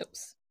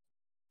relationships.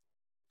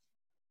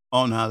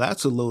 Oh, now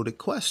that's a loaded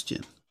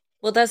question.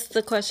 Well, that's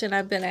the question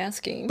I've been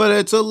asking. But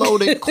it's a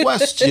loaded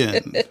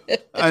question.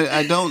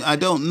 I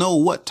don't know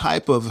what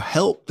type of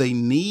help they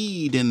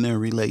need in their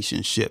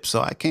relationship,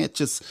 so I can't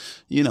just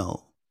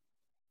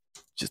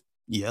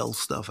yell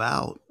stuff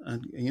out,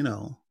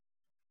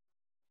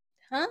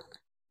 Huh?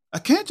 I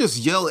can't just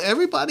yell.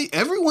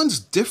 Everyone's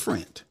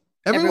different.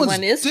 Everyone's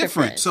Everyone is different.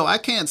 different. So I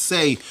can't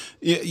say,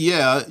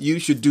 yeah, you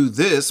should do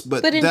this,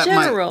 but But in that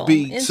general, might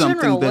be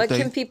something that what they.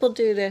 can people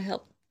do to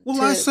help?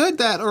 Well, I said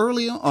that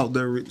earlier.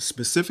 Oh,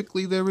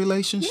 specifically their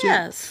relationship.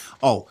 Yes.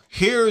 Oh,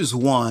 here's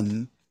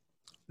one.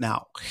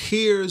 Now,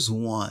 here's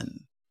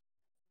one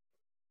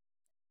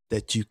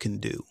that you can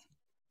do.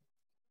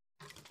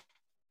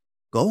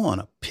 Go on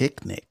a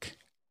picnic.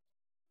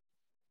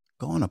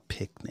 Go on a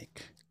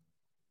picnic.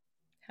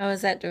 How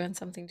is that doing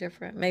something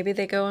different? Maybe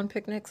they go on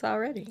picnics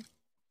already.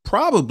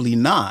 Probably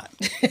not.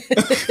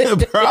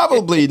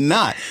 Probably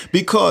not.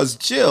 Because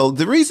Jill,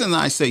 the reason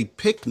I say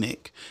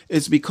picnic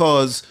is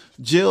because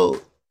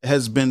Jill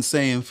has been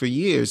saying for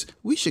years,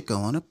 we should go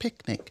on a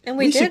picnic. And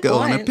we should did go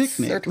on a once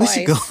picnic. or We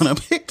should go twice. on a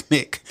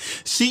picnic.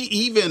 She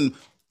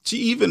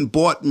even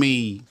bought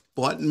me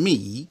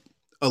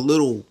a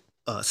little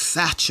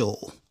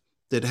satchel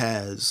that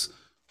has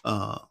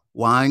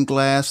wine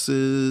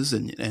glasses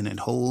and it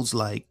holds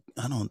like,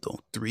 I don't know,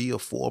 3 or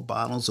 4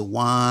 bottles of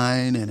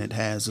wine, and it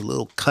has a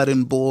little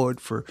cutting board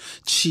for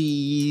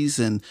cheese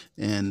and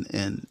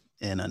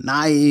a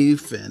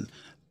knife and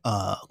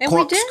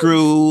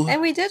corkscrew.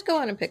 And we did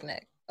go on a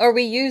picnic, or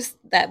we used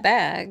that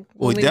bag.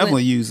 We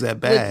definitely used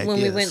that bag when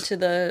yes. we went to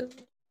the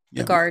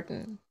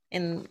garden,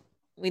 and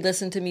we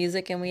listened to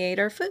music and we ate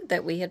our food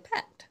that we had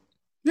packed.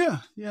 Yeah.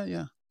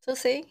 So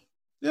see,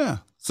 yeah.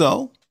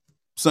 So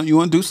you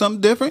want to do something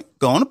different?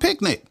 Go on a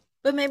picnic.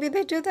 But maybe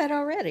they do that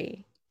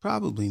already.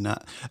 Probably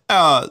not.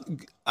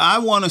 I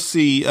want to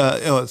see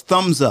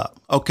thumbs up.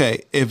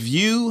 Okay, if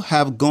you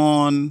have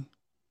gone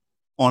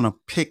on a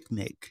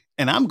picnic,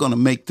 and I'm going to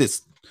make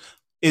this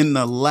in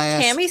the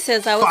last Tammy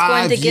says I was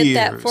going to get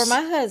that years. for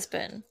my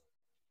husband.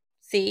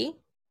 See?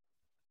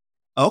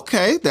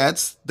 Okay,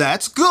 that's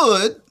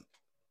good.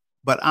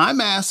 But I'm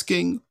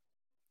asking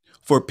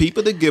for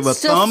people to give a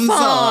thumbs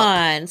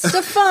up.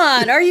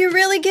 Stefan, are you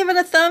really giving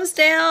a thumbs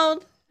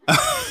down?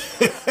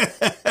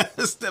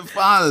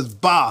 Stefan is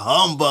bah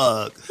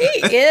humbug. He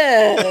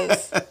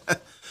is.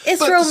 It's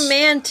But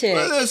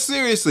romantic.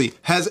 Seriously,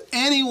 has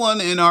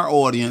anyone in our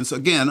audience,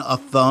 again, a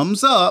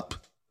thumbs up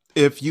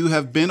if you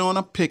have been on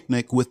a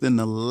picnic within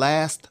the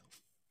last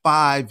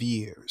 5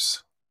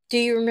 years? Do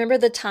you remember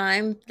the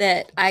time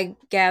that I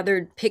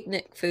gathered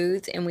picnic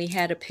foods and we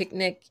had a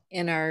picnic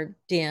in our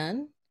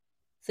den?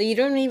 So you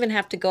don't even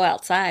have to go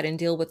outside and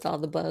deal with all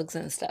the bugs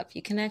and stuff.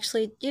 You can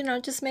actually,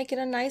 just make it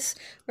a nice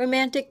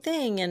romantic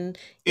thing and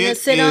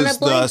sit on a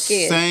blanket. It is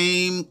the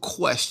same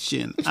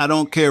question. I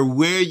don't care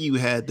where you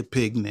had the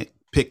picnic.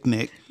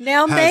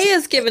 Now May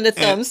is giving a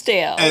thumbs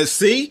down. And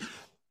see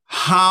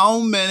how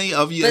many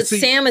of you? But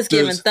Sam is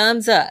giving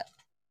thumbs up,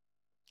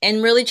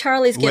 and really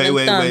Charlie's giving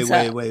thumbs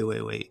up.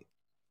 Wait.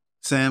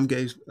 Sam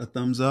gave a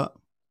thumbs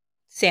up.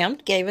 Sam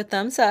gave a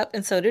thumbs up,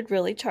 and so did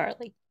really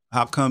Charlie.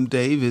 How come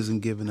Dave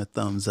isn't giving a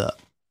thumbs up?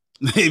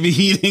 Maybe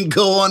he didn't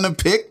go on a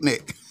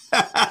picnic.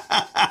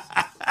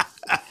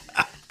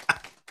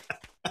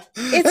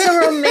 It's a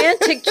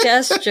romantic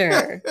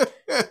gesture,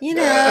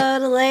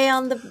 to lay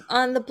on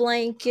the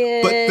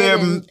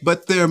blanket.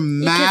 But they're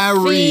married.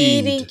 You can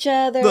feed each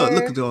other.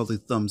 Look at all the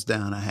thumbs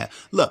down I have.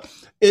 Look,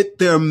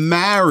 they're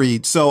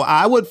married. So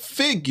I would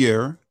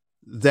figure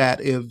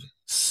that if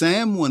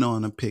Sam went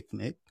on a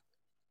picnic,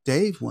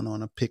 Dave went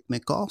on a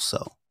picnic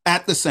also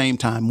at the same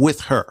time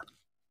with her.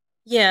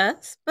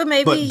 Yes, but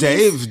maybe. But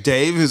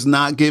Dave is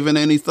not giving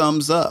any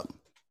thumbs up.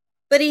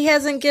 But he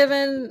hasn't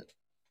given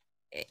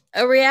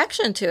a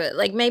reaction to it.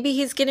 Like maybe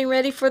he's getting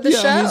ready for the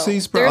show.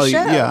 He's probably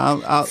their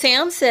show. Yeah.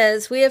 Sam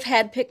says we have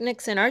had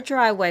picnics in our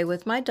driveway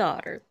with my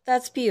daughter.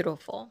 That's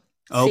beautiful.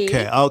 Okay.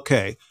 See?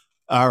 Okay.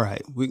 All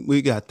right.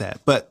 We got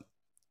that. But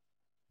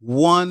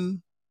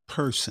one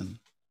person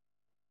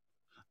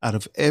out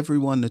of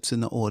everyone that's in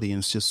the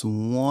audience, just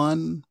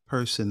one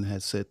person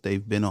has said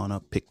they've been on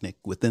a picnic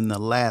within the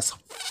last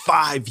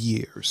 5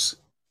 years.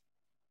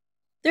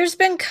 There's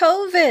been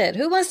COVID.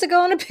 Who wants to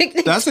go on a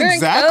picnic? That's during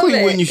exactly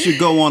COVID? when you should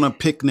go on a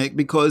picnic,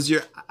 because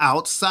you're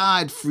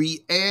outside,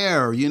 free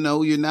air. You're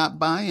not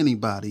by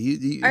anybody.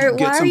 You All right,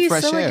 get why some are you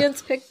fresh so air.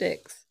 against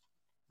picnics?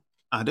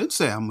 I didn't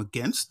say I'm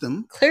against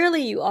them.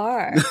 Clearly you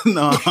are.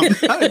 No, I'm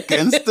not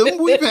against them.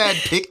 We've had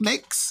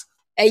picnics.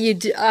 And you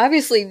do,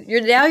 obviously,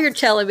 you're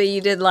telling me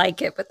you didn't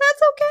like it, but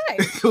that's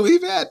okay.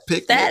 We've had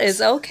picnics. That is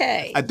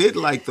okay. I did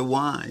like the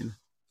wine.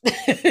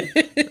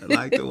 I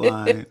like the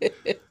wine,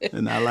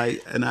 and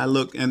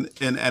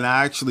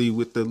I actually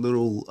with the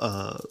little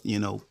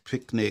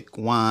picnic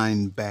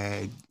wine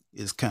bag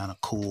is kind of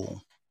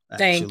cool.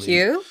 Actually. Thank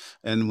you.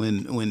 And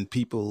when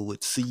people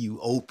would see you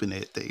open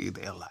it,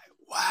 they're like,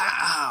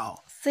 "Wow,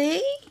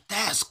 see,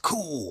 that's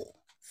cool."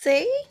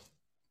 See.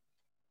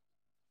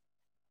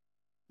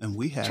 And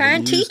we haven't try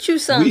and teach you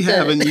something.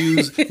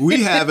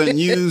 We haven't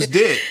used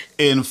it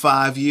in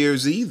 5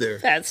 years either.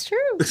 That's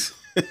true.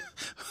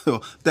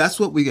 So that's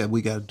what we got.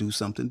 We got to do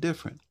something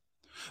different.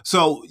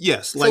 So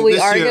yes, so we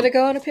are going to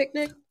go on a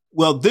picnic.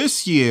 Well,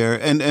 this year,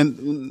 and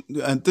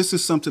this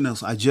is something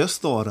else I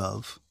just thought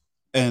of,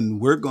 and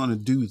we're going to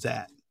do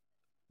that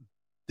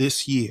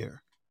this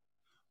year.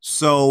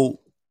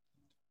 So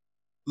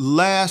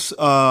Last,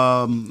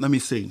 let me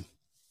see.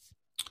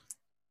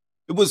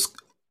 It was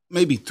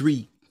maybe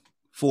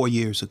 4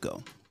 years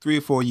ago. 3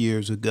 or 4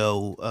 years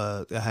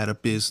ago, I had a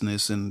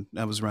business and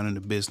I was running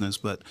the business,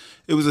 but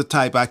it was a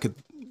type I could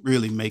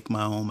really make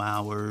my own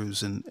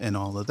hours and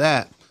all of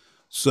that.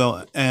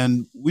 So,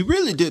 and we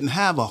really didn't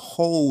have a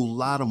whole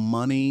lot of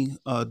money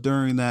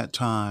during that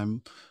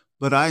time.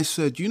 But I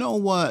said, you know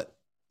what?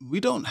 We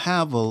don't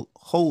have a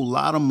whole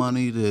lot of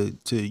money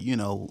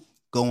to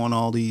go on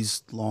all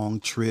these long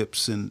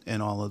trips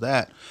and all of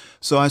that.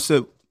 So I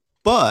said,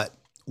 but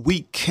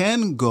we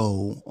can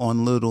go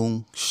on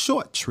little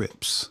short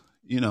trips,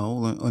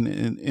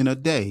 in a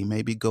day,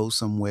 maybe go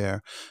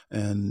somewhere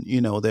and,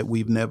 that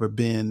we've never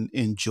been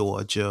in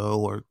Georgia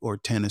or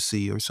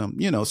Tennessee or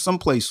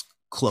someplace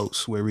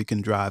close where we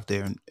can drive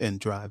there and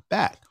drive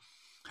back.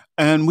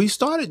 And we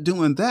started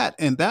doing that.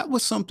 And that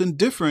was something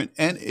different.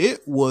 And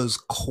it was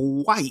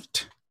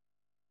quite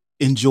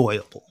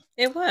enjoyable.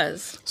 It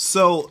was.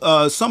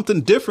 So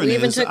something different We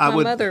even is took I my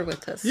would mother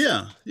with us.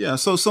 yeah.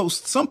 So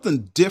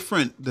something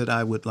different that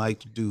I would like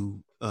to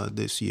do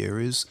this year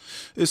is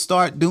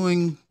start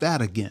doing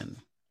that again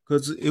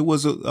because it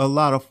was a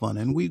lot of fun,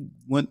 and we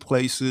went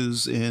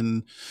places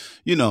in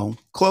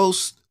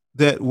close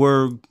that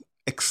were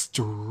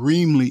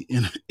extremely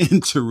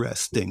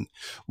interesting.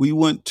 We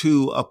went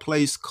to a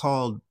place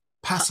called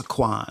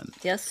Passaquan,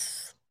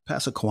 Yes.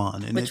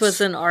 Passaquan, and Which it's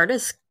was an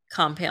artist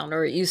compound,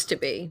 or it used to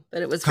be,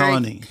 but it was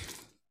colony.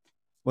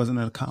 Wasn't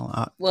it a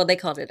colony? Well, they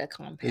called it a They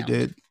compound.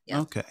 did?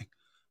 Yeah. Okay.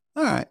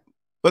 All right.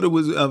 But it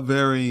was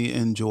very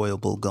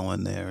enjoyable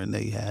going there, and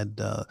they had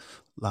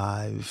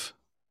live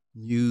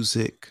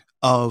music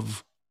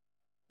of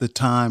the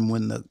time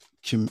when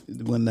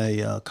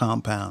the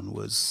compound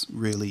was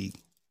really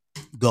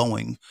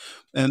going,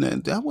 and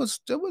that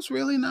was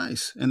really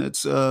nice. And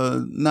it's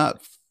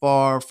not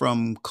far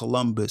from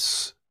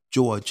Columbus,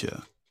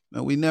 Georgia.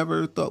 Now, we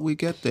never thought we'd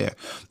get there,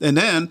 and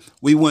then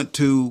we went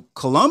to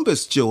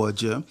Columbus,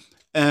 Georgia,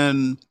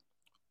 and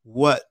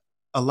what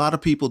a lot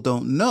of people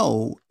don't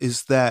know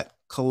is that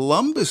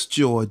Columbus,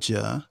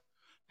 Georgia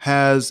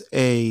has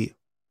a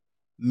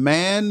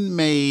man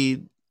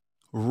made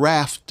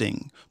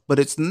rafting, but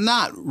it's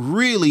not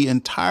really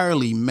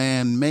entirely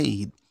man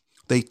made.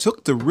 They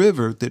took the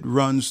river that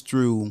runs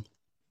through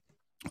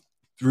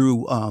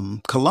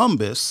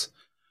Columbus,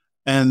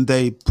 and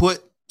they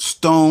put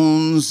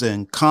stones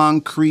and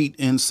concrete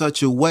in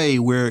such a way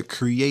where it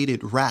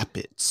created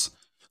rapids.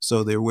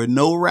 So there were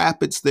no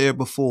rapids there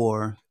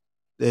before.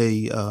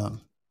 They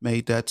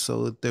made that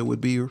so that there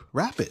would be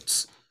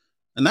rapids,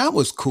 and that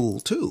was cool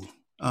too.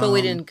 But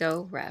we didn't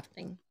go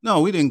rafting.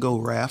 No, we didn't go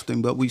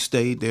rafting, but we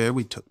stayed there.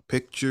 We took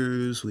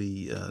pictures.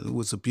 It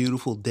was a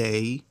beautiful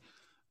day,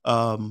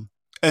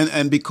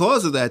 and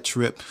because of that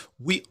trip,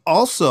 we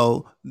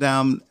also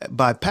down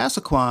by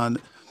Passaquan.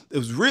 It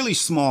was really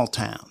small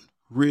town,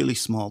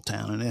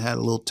 and it had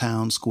a little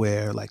town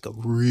square, like a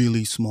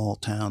really small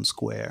town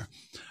square,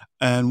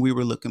 and we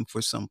were looking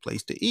for some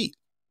place to eat.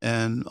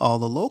 And all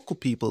the local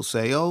people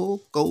say,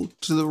 oh, go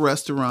to the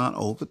restaurant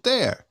over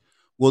there.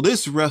 Well,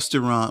 this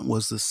restaurant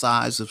was the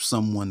size of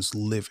someone's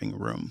living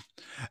room.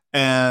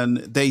 And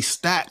they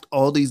stacked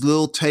all these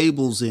little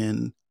tables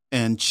in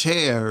and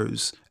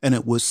chairs. And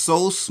it was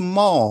so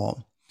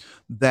small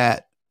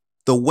that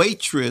the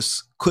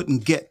waitress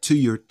couldn't get to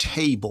your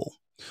table.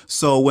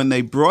 So when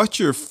they brought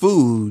your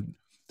food,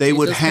 they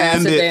would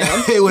hand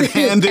it. They would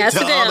hand it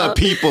to other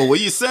people. Will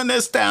you send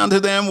this down to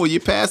them? Will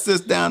you pass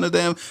this down to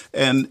them?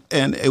 And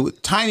it was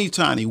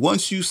tiny.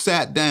 Once you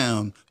sat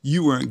down,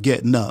 you weren't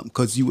getting up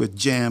because you were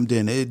jammed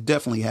in. It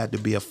definitely had to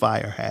be a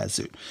fire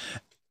hazard.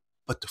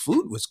 But the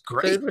food was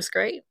great. Food was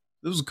great.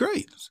 It was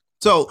great.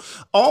 So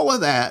all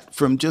of that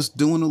from just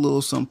doing a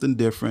little something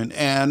different.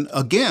 And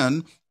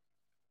again,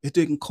 it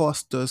didn't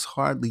cost us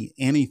hardly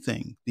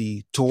anything.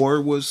 The tour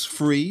was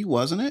free,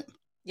 wasn't it?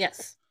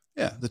 Yes.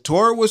 Yeah, the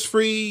tour was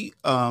free.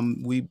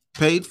 We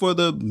paid for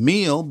the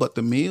meal, but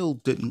the meal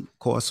didn't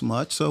cost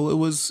much. So it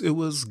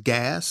was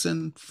gas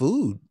and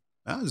food.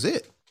 That was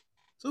it.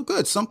 So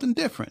good, something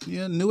different.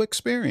 Yeah, new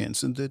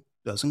experience, and it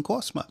doesn't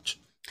cost much.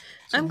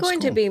 So I'm going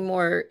to be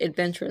more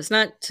adventurous,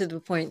 not to the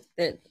point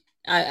that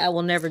I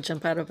will never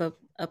jump out of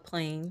a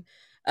plane,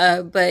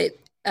 but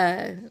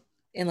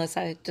unless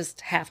I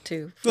just have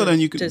to then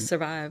you could to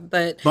survive.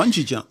 But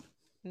bungee jump.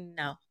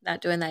 No,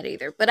 not doing that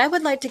either. But I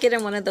would like to get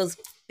in one of those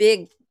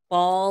big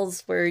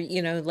balls where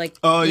like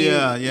you're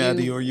inside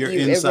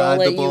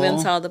the ball. You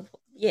inside the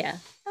yeah.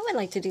 I would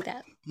like to do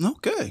that.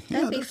 Okay,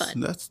 that'd be fun.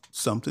 That's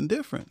something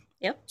different.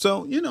 Yep.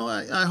 So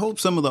I hope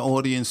some of the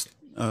audience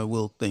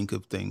will think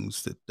of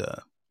things that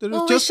are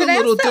well, just we a should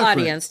little ask the different.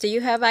 audience. Do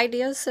you have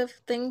ideas of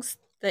things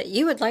that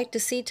you would like to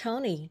see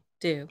Tony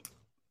do?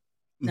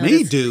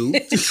 Me do.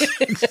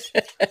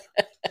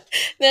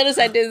 Notice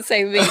I didn't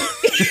say me.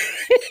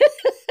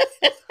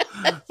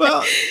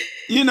 Well,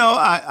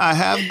 I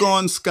have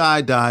gone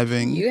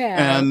skydiving. You have.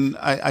 And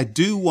I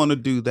do want to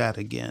do that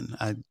again.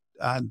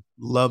 I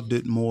loved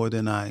it more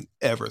than I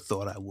ever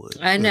thought I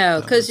would. I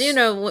know, because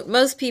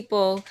most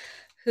people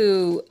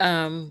who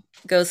go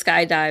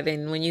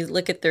skydiving, when you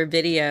look at their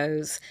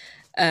videos,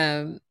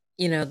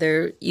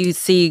 you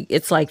see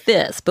it's like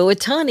this. But with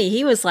Tony,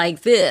 he was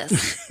like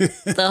this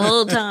the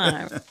whole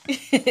time.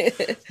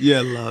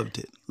 Yeah, loved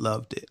it.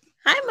 Loved it.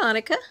 Hi,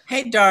 Monica.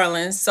 Hey,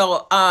 darling.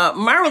 So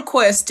my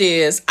request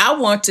is I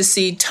want to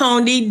see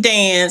Tony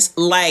dance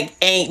like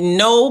ain't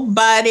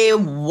nobody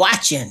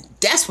watching.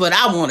 That's what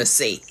I want to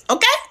see.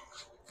 Okay?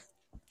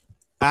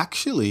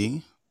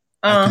 Actually,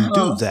 I can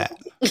do that.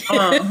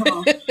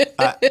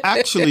 I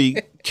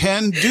actually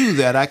can do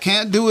that. I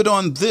can't do it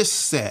on this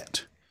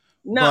set.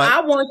 No, I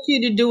want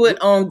you to do it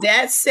on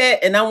that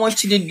set, and I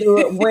want you to do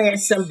it wearing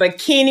some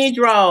bikini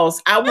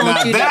drawers. I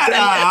want you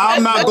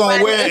I'm not going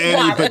to wear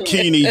any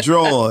bikini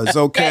drawers,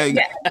 okay?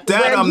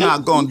 That I'm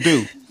not going to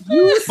do.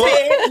 You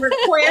said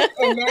request,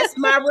 and that's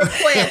my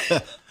request.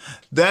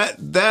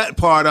 That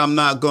part I'm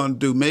not going to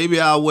do.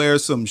 Maybe I'll wear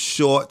some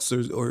shorts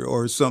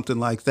or something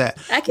like that.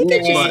 I can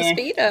get you some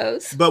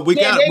Speedos. But we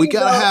got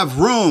to have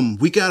room.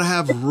 We got to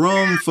have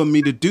room for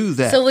me to do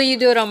that. So will you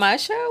do it on my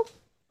show?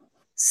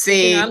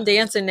 See, I'm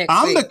dancing next week.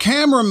 I'm the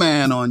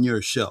cameraman on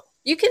your show.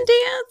 You can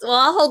dance? Well,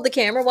 I'll hold the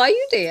camera while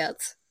you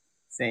dance.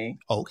 See.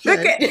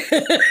 Okay.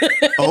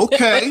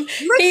 Okay.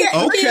 He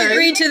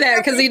agreed to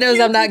that because he knows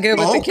I'm not good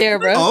with the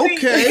camera.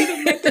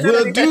 Okay.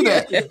 We'll do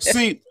that.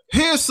 See,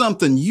 here's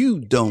something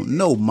you don't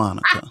know,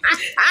 Monica.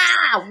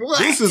 What?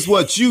 This is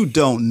what you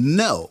don't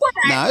know.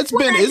 Now it's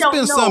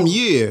been some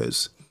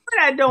years. What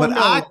I don't know.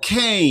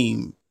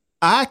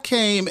 I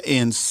came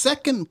in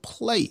second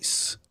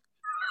place.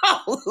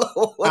 Oh,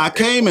 Lord. I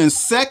came in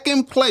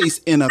second place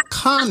in a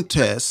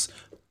contest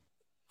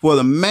for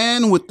the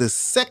man with the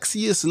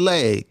sexiest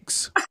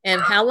legs. And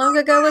how long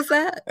ago was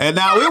that? And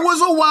now it was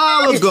a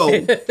while ago.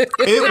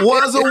 It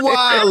was a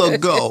while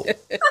ago.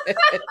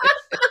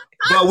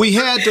 But we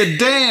had to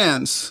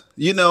dance.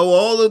 You know,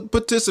 all the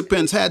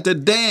participants had to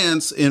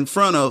dance in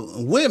front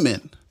of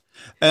women.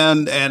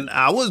 And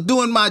I was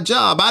doing my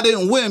job. I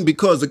didn't win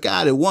because the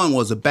guy that won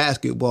was a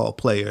basketball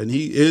player, and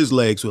his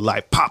legs were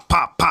like pop,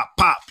 pop, pop,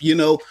 pop, you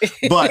know.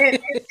 But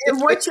and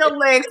what your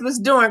legs was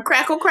doing?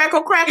 Crackle,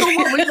 crackle, crackle.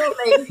 What were your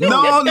legs doing?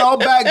 No.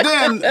 Back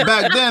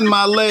then,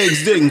 my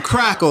legs didn't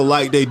crackle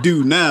like they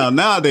do now.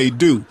 Now they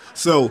do.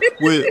 So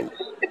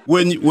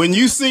when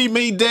you see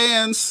me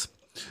dance,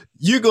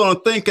 you're going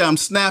to think I'm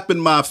snapping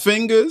my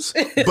fingers,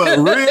 but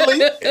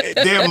really,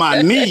 they're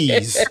my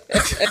knees.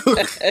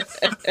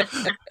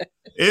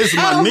 It's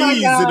my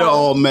knees that are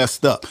all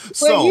messed up.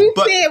 Well, you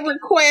said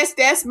request.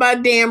 That's my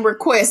damn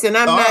request, and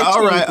I'm not.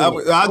 All right,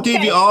 I'll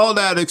give you all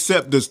that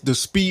except the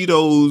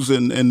Speedos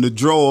and the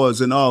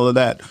drawers and all of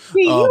that.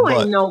 See, you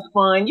ain't no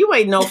fun. You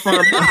ain't no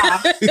fun.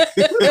 Bye.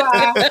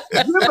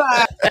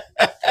 Goodbye.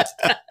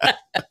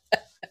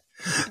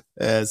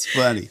 That's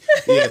funny.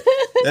 Yeah,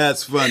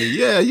 that's funny.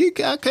 Yeah,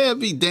 I can't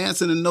be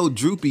dancing in no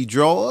droopy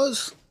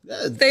drawers.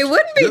 They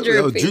wouldn't be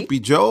droopy. Droopy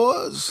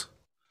drawers.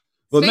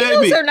 Well,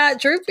 Speedos maybe are not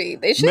droopy.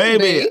 They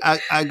shouldn't be.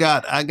 I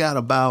got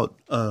about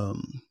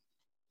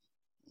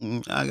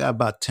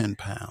 10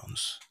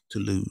 pounds to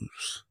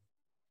lose,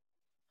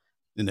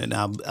 and then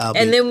I'll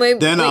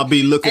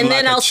be looking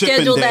like a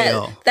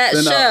Chippendale. That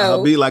show.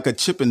 I'll be like a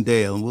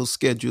Chippendale, and we'll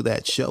schedule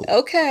that show.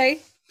 Okay,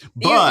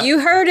 but you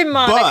heard him,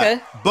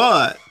 Monica.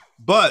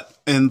 But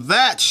in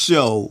that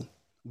show,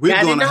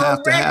 we're gonna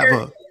have to have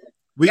a.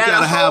 We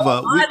gotta have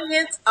a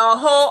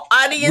whole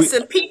audience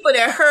of people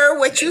that heard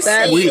what you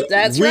said.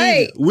 That's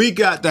right. We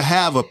got to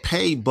have a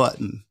pay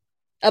button.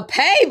 A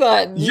pay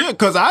button? Yeah,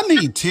 because I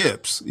need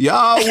tips.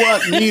 Y'all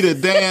want me to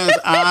dance?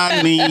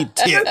 I need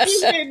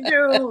tips.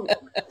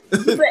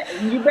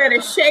 You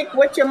better shake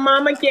what your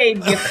mama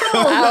gave you.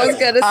 Come on. I was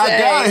gonna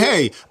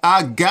say.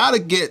 I gotta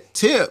get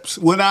tips.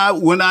 When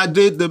I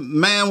did the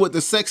man with the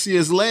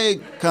sexiest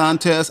leg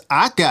contest,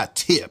 I got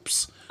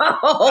tips.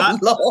 Oh,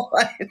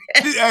 Lord.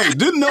 Hey,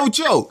 this no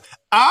joke.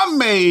 I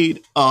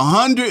made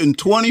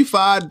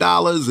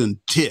 $125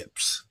 in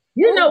tips.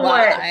 You know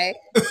what?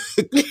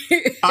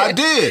 I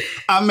did.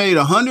 I made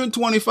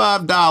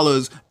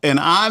 $125, and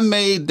I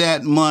made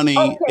that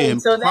money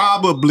in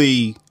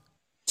probably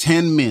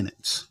 10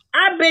 minutes.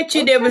 I bet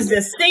you there was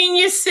a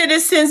senior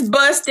citizens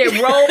bus that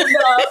rolled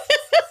up,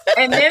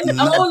 and then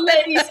the old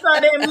ladies saw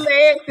them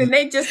legs, and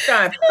they just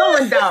started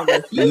throwing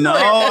dollars.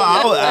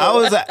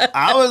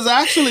 I was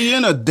actually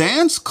in a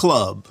dance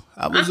club.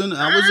 I was in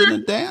a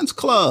dance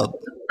club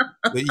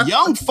with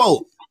young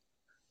folk.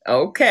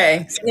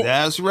 Okay,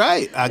 that's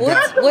right.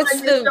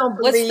 What's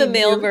the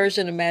male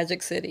version of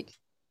Magic City?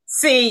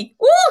 See,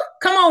 woo,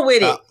 come on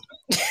with it.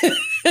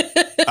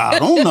 I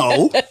don't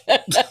know.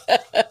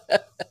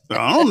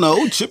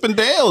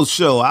 Chippendale's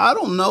show. I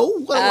don't know.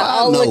 What do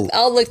I know?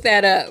 I'll look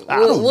that up.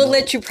 We'll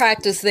let you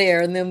practice there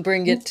and then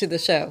bring it to the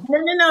show.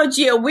 No,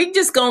 Jill. We're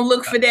just gonna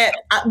look for that.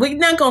 We're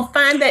not gonna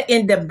find that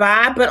in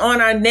Dubai, but on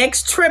our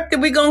next trip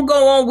that we're gonna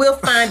go on, we'll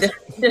find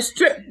the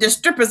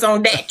strippers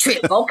on that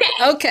trip.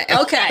 Okay.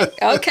 Okay.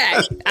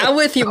 I'm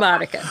with you,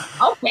 Monica.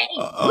 Okay.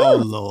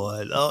 Oh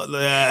Lord.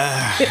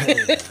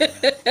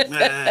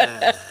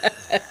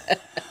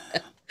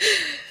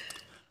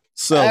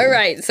 So all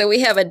right. So we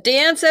have a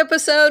dance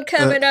episode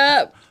coming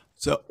up.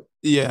 So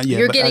yeah.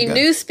 You're getting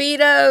new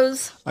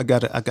Speedos. I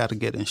gotta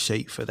get in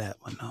shape for that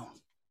one though.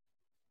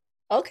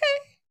 Okay.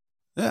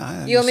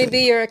 Yeah, you want me to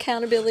be your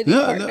accountability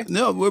partner?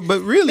 No, but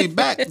really,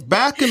 back in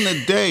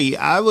the day,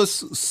 I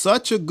was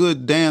such a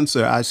good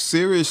dancer. I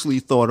seriously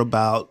thought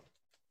about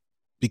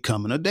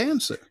becoming a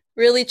dancer.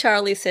 Really,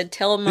 Charlie said,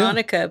 "Tell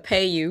Monica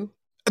pay you."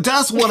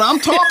 That's what I'm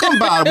talking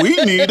about. We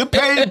need a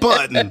pay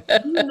button.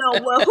 You know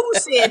what? Who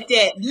said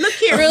that? Look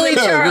here, really,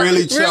 Charlie.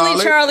 Really,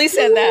 Charlie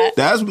said that.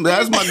 That's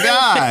my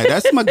guy.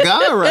 That's my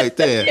guy right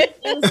there.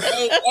 It's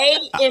a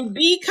and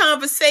B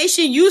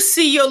conversation. You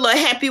see your little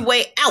happy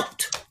way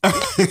out.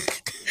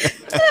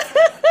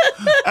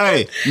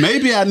 Hey,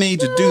 maybe I need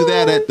to do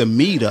that at the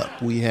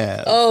meetup we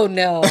have. Oh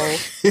no.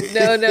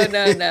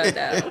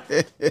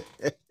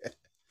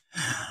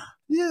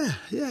 Yeah.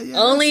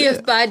 Only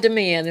if by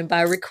demand and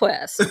by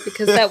request,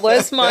 because that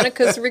was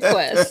Monica's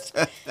request.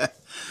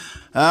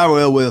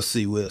 Well, we'll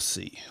see.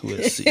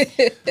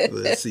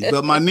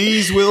 But my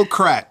knees will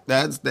crack.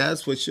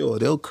 That's for sure.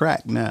 They'll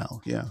crack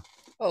now. Yeah.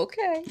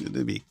 Okay.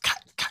 They'll be.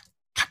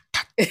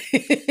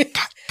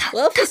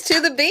 Well, if it's to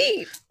the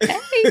beat. Hey.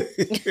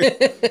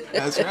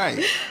 That's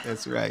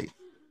right.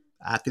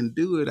 I can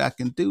do it.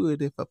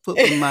 If I put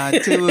my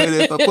mind to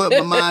it.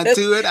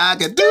 I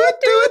can do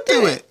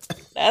it.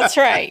 That's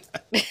right.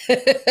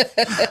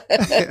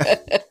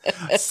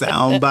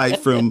 Soundbite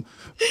from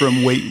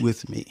Wait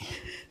With Me.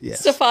 Yes.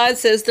 Stefan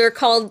says they're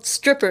called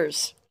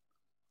strippers.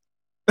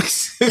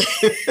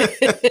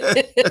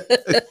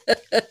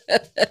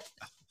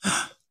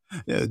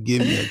 They'll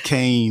give me a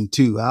cane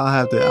too. I'll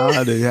have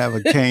to have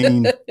a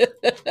cane.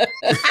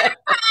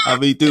 I'll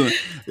be doing,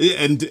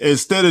 and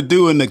instead of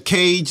doing the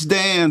cage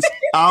dance,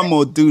 I'm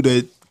gonna do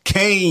the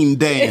cane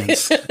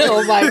dance.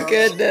 Oh my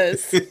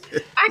goodness!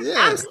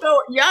 I'm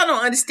so, y'all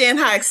don't understand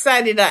how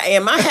excited I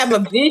am. I have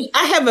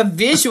a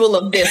visual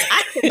of this.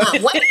 I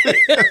cannot wait.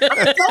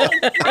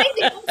 I'm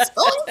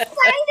so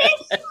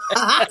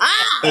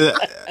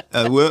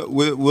excited.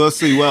 We'll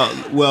see.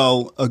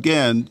 Well,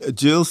 again,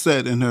 Jill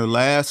said in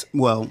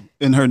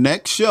her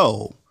next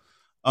show,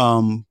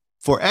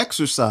 for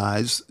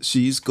exercise,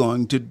 she's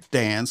going to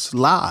dance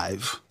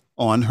live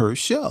on her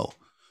show.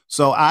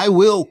 So I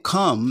will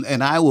come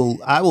and I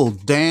will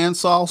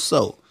dance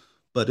also,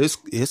 but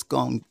it's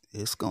gonna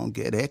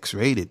get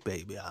X-rated,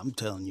 baby. I'm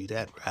telling you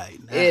that right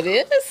now. It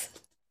is.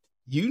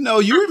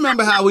 You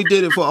remember how we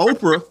did it for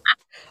Oprah?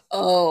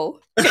 Oh.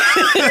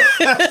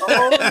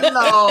 Oh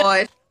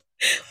Lord.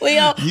 We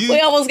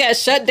almost got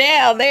shut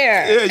down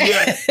there.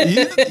 Yeah.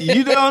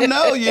 You don't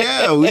know.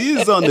 Yeah, we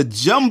was on the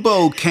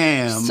jumbo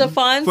cam.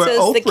 Stefan says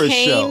Oprah the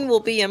cane show. will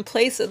be in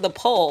place of the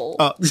pole.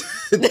 I'll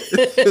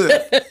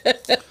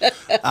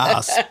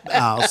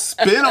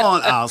spin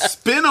on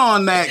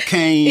that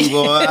cane,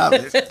 boy.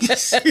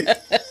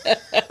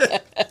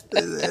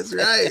 That's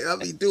right. I'll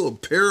be doing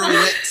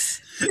pirouettes.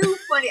 Too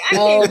funny.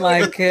 Oh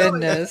my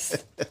goodness.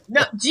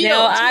 No, Gio,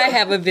 now I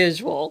have a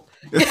visual.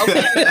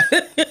 Okay.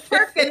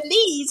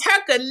 Hercules.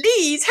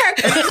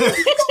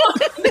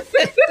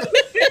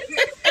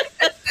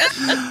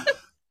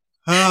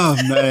 Oh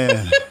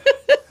man,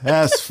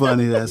 that's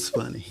funny. That is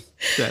funny.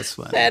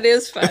 That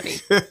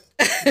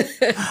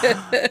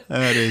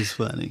is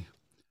funny.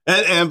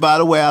 And by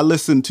the way, I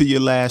listened to your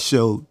last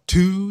show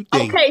today.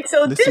 Okay,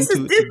 so this is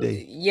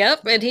today.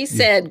 Yep, and he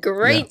said,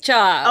 "Great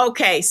job."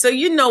 Okay, so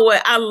you know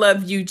what? I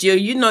love you, Jill.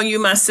 You know you're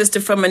my sister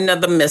from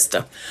another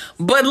mister.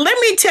 But let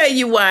me tell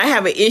you why I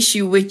have an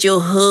issue with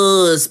your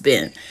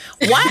husband.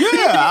 Why?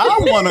 Yeah, I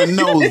want to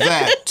know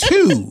that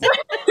too.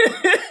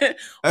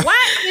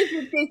 Why is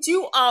it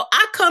that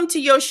I come to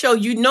your show,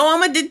 you know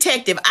I'm a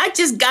detective. I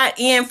just got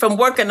in from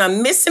working a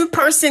missing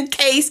person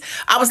case.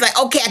 I was like,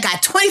 okay, I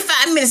got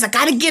 25 minutes. I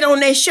got to get on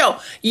that show.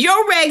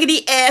 Your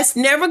raggedy ass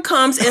never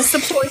comes and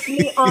supports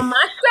me on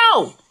my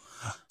show.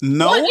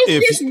 No, what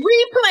is this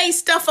replay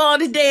stuff all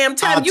the damn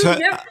time?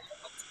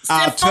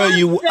 I'll tell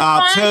you.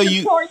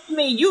 Supports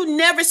me. You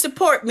never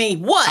support me.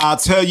 What?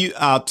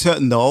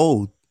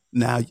 No.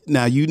 Now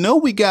you know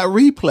we got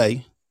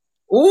replay.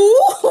 Ooh.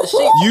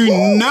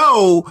 You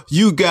know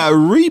you got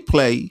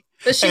replay.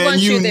 But she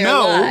wants you there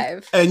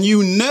live. And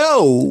you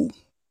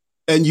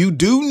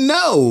do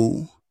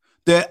know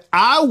that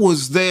I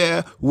was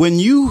there when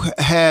you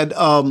had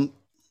your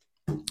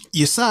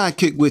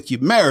sidekick with you,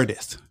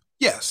 Meredith.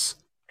 Yes.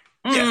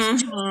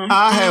 Yes. Mm-hmm.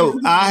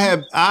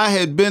 I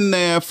had been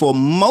there for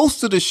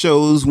most of the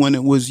shows when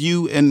it was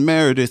you and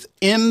Meredith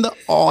in the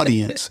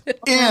audience.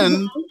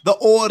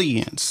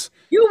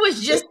 You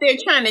was just there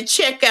trying to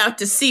check out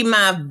to see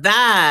my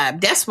vibe.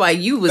 That's why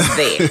you was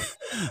there.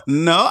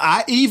 No,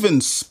 I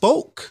even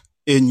spoke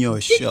in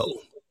your show.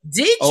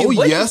 Did you? Oh,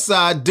 yes,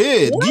 I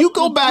did. You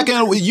go back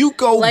and way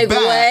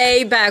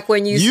back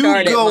when you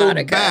started, Monica.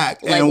 You go back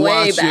and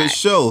watch your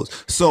shows.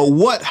 So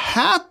what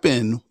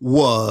happened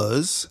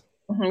was...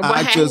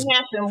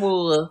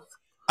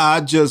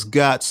 I just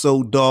got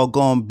so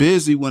doggone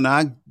busy when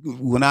I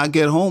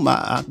get home.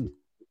 I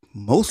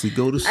mostly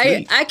go to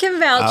sleep. I can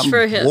vouch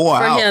for him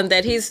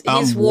that he's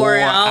wore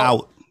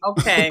out.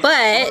 Okay.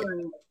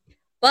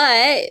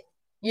 But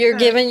you're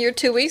giving your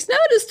 2 weeks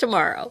notice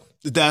tomorrow.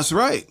 That's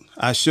right.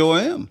 I sure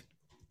am.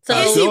 So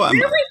Is he really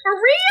for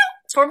real?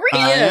 For real?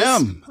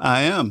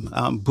 I am.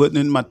 I'm putting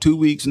in my 2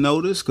 weeks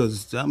notice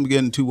because I'm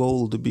getting too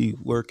old to be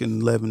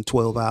working 11,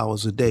 12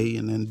 hours a day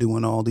and then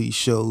doing all these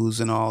shows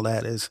and all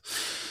that.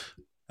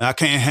 I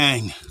can't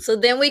hang. So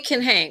then we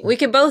can hang. We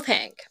can both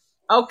hang.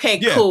 Okay,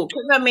 cool.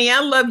 'Cause I mean,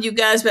 I love you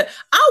guys, but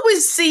I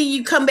always see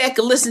you come back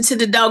and listen to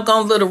the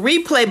doggone little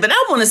replay, but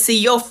I want to see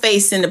your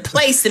face in the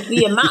place to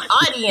be in my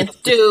audience,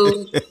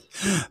 dude.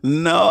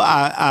 No,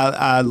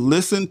 I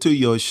listened to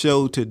your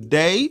show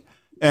today,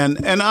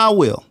 and I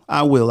will.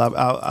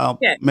 I'll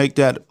make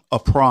that a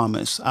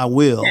promise. I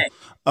will. Okay.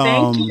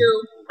 Thank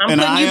you.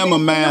 And I am a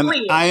man.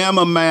 I am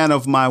a man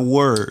of my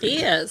word. He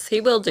is.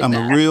 He will do I'm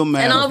that. a real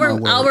man. And of my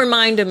word. I'll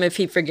remind him if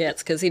he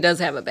forgets because he does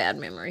have a bad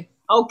memory.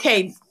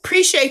 Okay,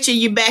 appreciate you.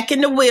 You back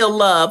in the wheel,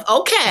 love.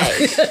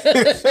 Okay.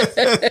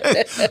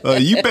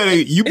 You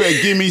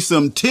better give me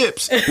some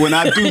tips when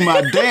I do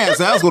my dance.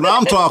 That's what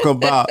I'm talking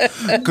about.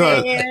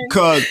 Cause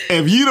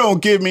if you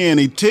don't give me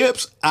any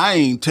tips, I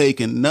ain't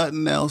taking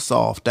nothing else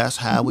off. That's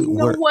how it works.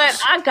 You know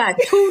what? I got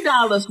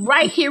 $2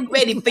 right here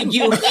ready for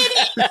you. Hit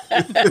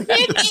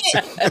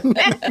it.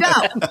 Let's go.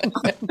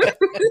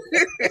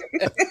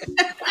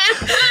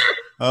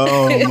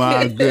 Oh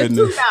my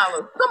goodness.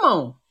 $2. Come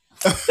on.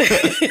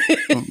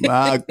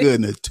 My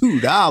goodness,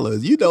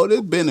 $2. You know,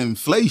 there's been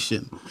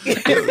inflation.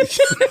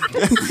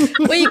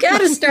 Well, you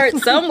got to start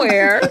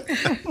somewhere,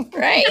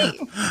 right?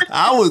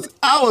 I was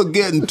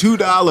getting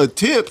 $2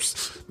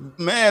 tips.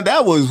 Man,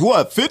 that was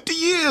what, 50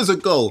 years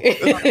ago?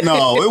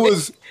 No, it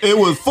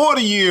was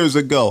 40 years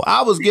ago.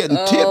 I was getting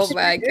tips. Oh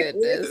my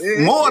goodness,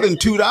 more than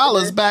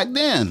 $2 back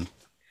then.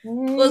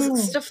 Well,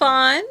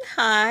 Stefan,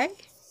 hi.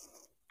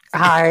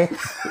 Hi.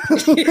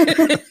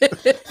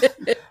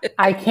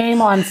 I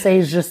came on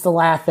stage just to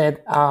laugh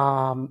at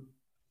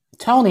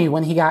Tony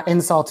when he got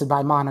insulted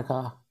by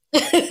Monica.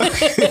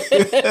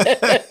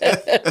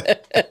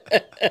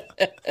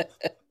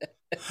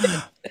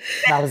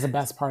 That was the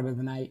best part of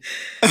the night.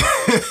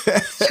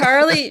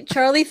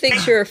 Charlie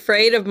thinks you're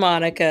afraid of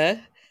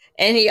Monica,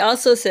 and he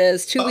also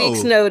says 2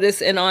 weeks notice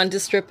and on to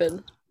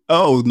stripping.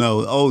 Oh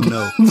no!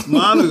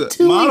 Monica,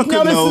 2 weeks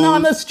notice knows. and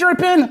on the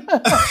stripping.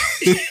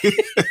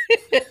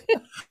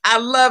 I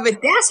love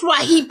it. That's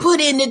why he put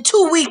in the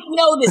 2 week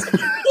notice.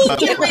 He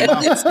get ready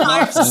to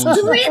start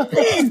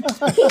stripping.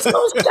 He's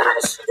gonna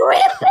start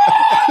stripping.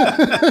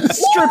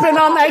 Stripping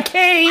on that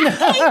cane.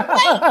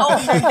 Oh,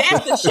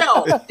 that's the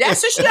show.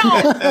 That's the show.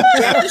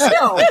 That's the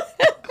show.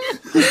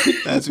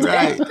 That's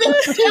right.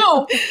 That's the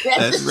show.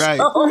 That's right.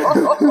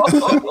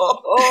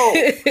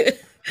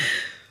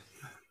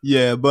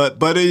 Yeah,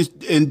 but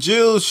in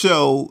Jill's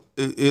show,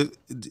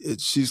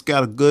 she's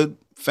got a good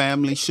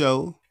family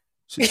show.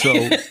 So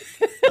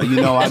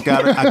I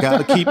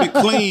gotta keep it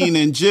clean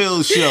in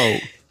Jill's show.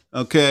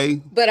 Okay.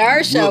 But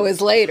our show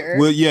is later.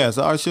 Well, yes,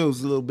 our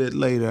show's a little bit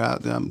later.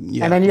 And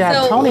then you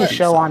have Tony's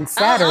show on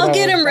Saturday. I'll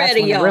get him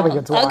ready, y'all. Really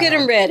I'll get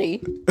him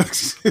ready.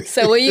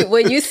 So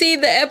when you see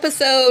the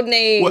episode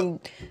named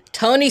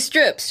Tony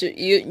Strips,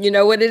 you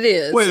know what it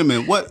is. Wait a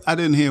minute. What? I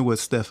didn't hear what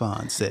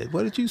Stefan said.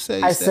 What did you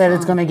say? I said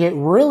it's going to get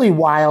really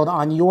wild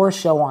on your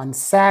show on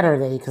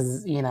Saturday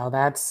because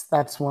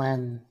that's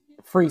when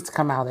freaks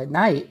come out at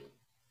night.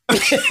 And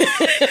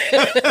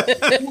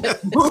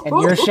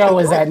your show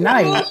is at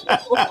night,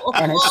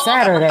 and it's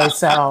Saturday,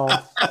 so.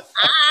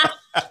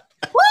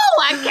 Woo!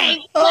 I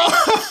can't.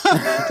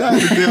 That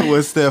was a good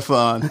one,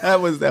 Stefan.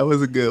 That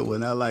was a good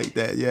one. I like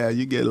that. Yeah,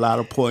 you get a lot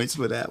of points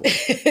for that one.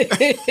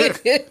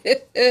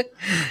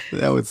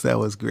 That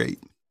was great.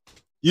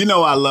 You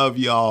know, I love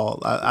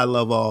y'all. I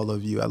love all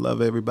of you. I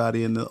love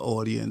everybody in the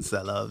audience.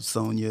 I love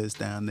Sonia is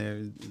down there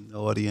in the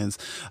audience.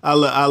 I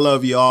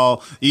love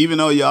y'all, even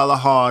though y'all are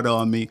hard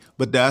on me,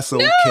 but that's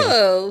okay.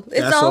 No,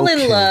 it's all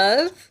in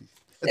love.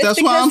 That's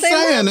what I'm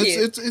saying.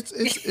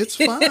 It's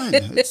fine.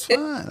 It's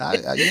fine.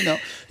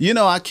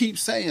 I keep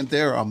saying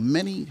there are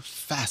many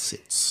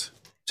facets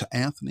to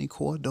Anthony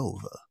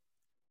Cordova.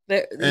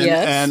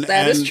 Yes,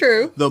 that is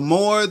true. The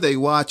more they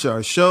watch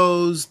our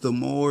shows, the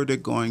more they're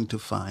going to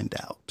find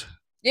out.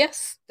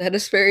 Yes, that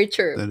is very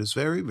true. That is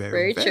very,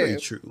 very, very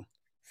true.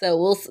 So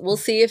we'll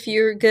see if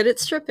you're good at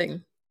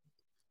stripping.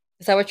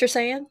 Is that what you're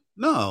saying?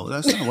 No,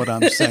 that's not what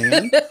I'm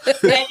saying.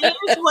 That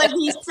is what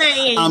he's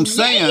saying. I'm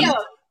saying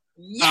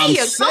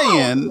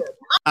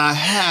I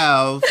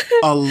have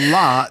a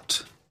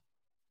lot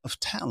of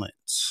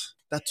talents.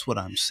 That's what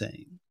I'm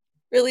saying.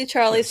 Really,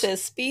 Charlie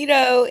says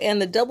Speedo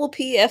and the double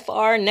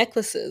PFR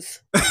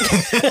necklaces.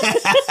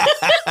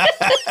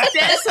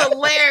 That's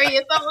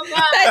hilarious. Oh my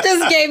God. That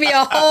just gave me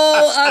a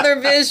whole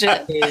other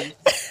vision.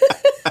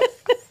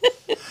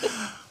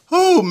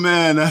 Oh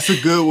man, that's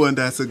a good one.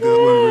 That's a good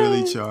one,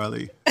 really,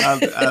 Charlie. I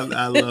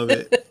love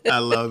it. I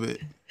love it.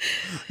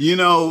 You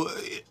know,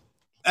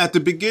 at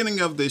the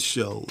beginning of this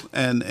show,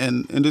 and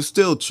it's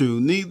still true,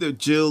 neither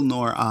Jill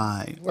nor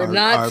I are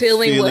not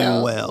feeling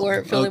well.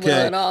 Weren't feeling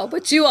well at all.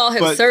 But you all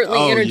have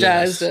certainly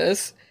energized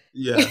us.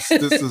 Yes,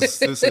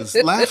 this is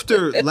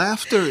laughter.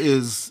 Laughter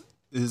is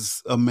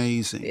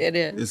amazing. It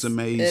is. It's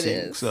amazing. It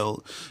is.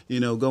 So,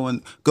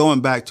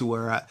 going back to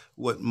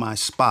what my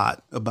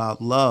spot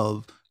about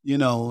love,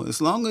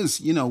 as long as,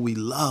 we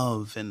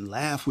love and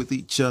laugh with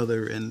each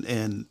other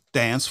and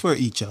dance for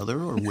each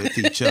other or with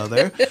each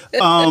other,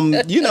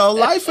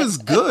 life is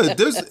good.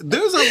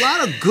 There's a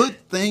lot of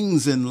good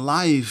things in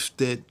life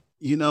that,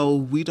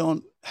 we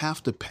don't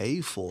have to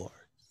pay for.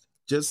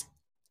 Just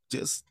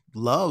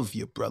love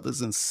your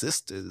brothers and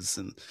sisters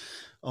and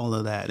all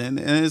of that. And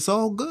it's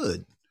all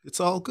good.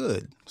 It's all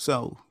good.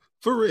 So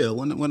for real,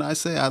 when I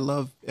say I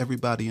love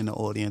everybody in the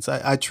audience,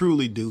 I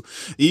truly do,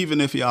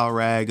 even if y'all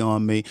rag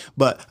on me,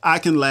 but I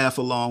can laugh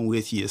along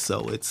with you.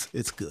 So it's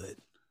good.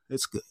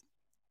 It's good.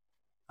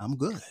 I'm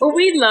good. Well,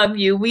 we love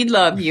you. We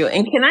love you.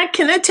 And can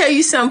I tell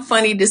you something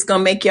funny that's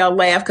gonna make y'all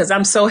laugh? Because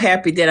I'm so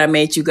happy that I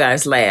made you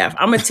guys laugh.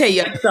 I'm gonna tell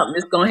you something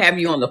that's gonna have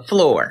you on the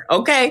floor.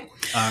 Okay.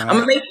 All right.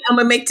 I'm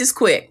gonna make this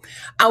quick.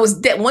 I was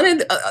one of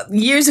the,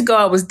 years ago.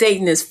 I was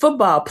dating this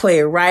football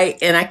player, right?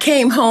 And I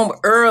came home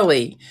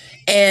early,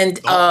 and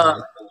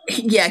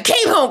yeah, I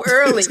came home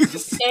early, and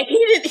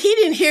he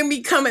didn't hear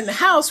me come in the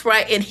house,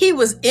 right? And he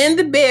was in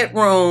the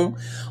bedroom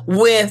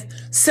with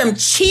some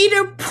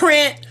cheetah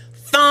print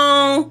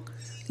thong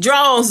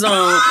drawers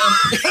on.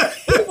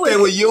 They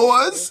were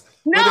yours?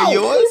 No, were they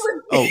yours?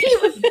 He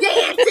was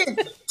dancing.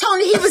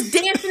 Tony, he was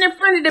dancing in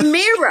front of the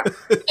mirror.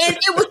 And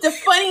it was the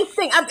funniest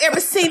thing I've ever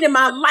seen in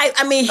my life.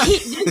 I mean,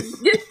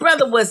 this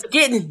brother was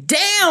getting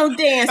down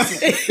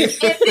dancing.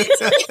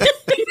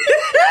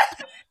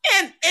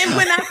 And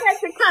when I had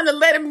to kind of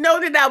let him know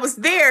that I was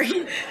there,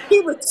 he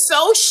was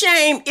so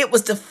ashamed. It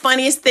was the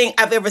funniest thing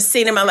I've ever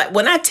seen in my life.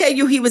 When I tell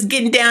you he was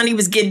getting down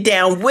with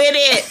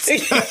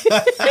it.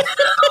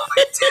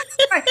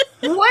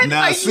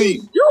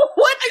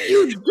 What are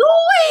you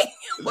doing?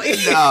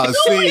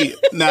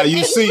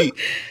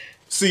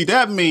 See,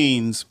 that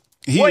means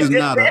he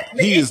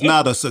is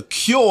not a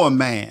secure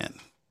man.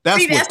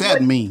 That's what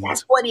that means.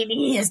 That's what it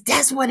is.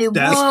 That's what it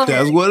was.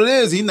 That's what it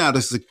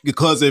is.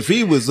 Because if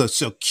he was a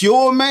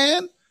secure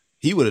man,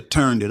 he would have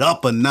turned it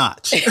up a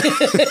notch. He would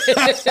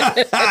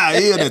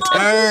have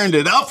turned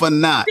it up a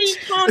notch. See,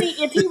 Tony,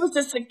 if he was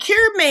a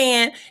secure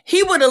man,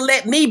 he would have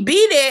let me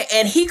be there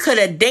and he could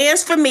have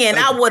danced for me and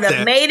I would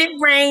have made it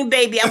rain,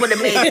 baby. I would have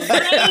made it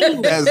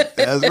rain.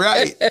 That's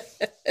right.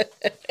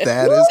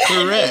 That is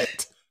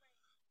correct.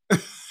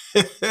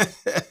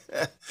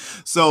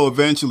 So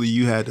eventually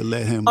you had to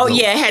let him go. Oh,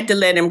 yeah, I had to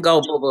let him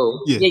go,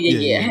 boo-boo.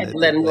 Yeah. I had to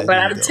let him go. But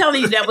I'm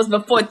telling you, that was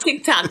before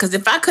TikTok. Because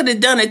if I could have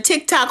done a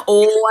TikTok,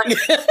 this thing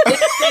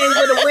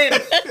would have went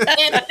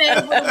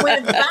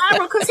viral.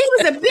 Because he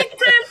was a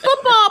big-time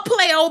football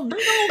player.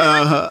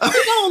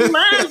 Big old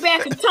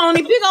linebacker,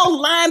 Tony. Big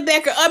old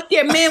linebacker up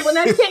there, man. When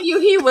I tell you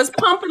he was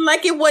pumping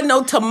like it wasn't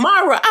no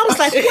tomorrow, I was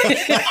like, what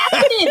is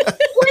happening?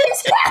 What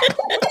is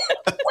happening?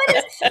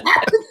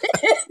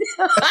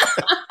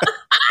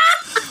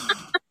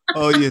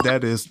 Oh yeah,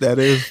 that is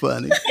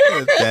funny.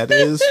 That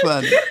is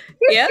funny.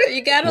 Yeah,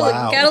 you gotta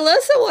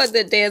love someone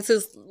that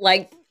dances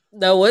like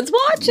no one's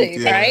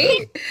watching,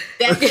 right?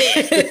 That's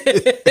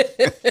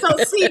it. So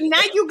see,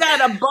 now you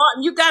gotta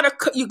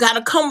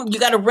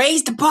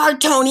raise the bar,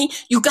 Tony.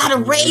 You gotta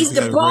raise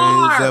the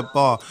bar. Raise that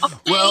bar.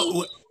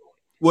 Okay.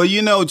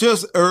 Well,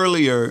 just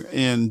earlier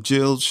in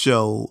Jill's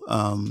show,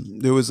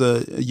 there was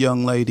a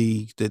young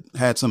lady that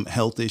had some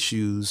health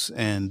issues,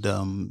 and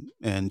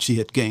she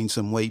had gained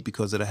some weight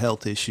because of the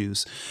health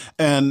issues,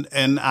 and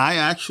I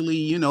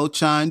actually,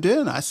 chimed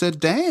in. I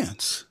said,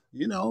 dance.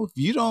 If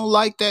you don't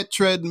like that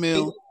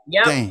treadmill,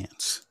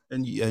 dance,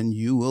 and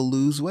you will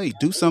lose weight.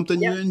 Do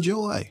something you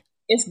enjoy.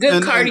 It's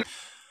good cardio.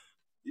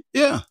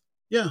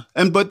 Yeah,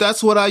 but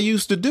that's what I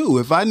used to do.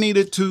 If I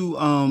needed to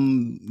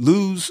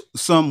lose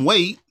some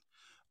weight,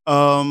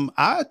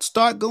 I'd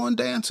start going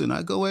dancing.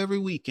 I go every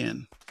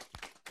weekend.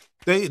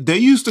 They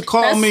used to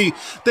call me.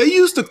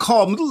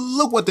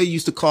 Look what they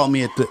used to call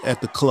me at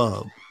the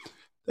club.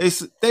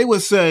 They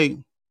would say,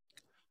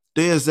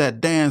 "There's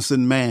that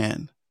dancing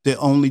man that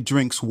only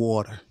drinks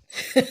water."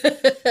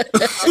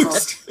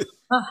 That's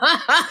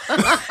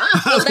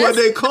what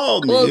they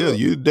called me. Yeah,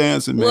 you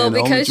dancing man. Well,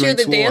 because you're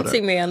the water.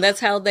 dancing man, that's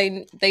how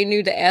they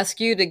knew to ask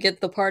you to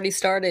get the party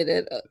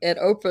started at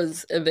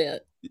Oprah's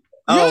event.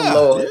 Oh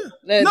Lord!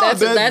 Yeah.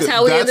 That's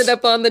how we ended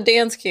up on the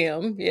dance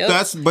cam. Yeah,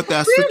 that's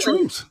the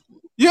truth.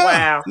 Yeah.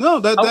 Wow. No,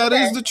 that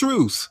is the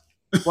truth.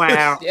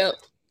 Wow. Yep.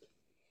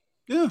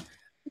 Yeah.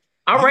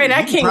 All right,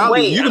 I can't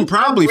wait. You can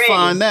probably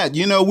find that.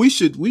 We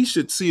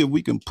should see if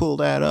we can pull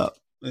that up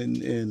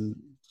and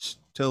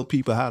tell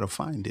people how to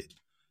find it.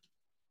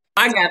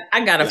 I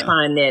gotta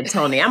find that,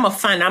 Tony. I'm a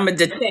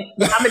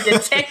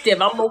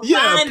detective. I'm gonna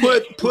find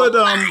it. Put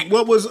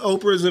what was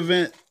Oprah's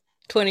event?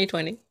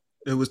 2020.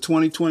 It was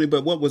 2020,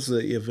 but what was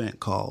the event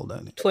called?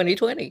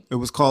 2020. It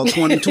was called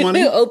 2020?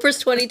 Oprah's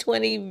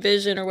 2020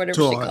 Vision or whatever she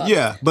called it.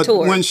 Yeah, but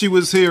when she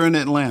was here in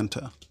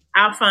Atlanta.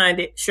 I'll find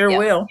it. Sure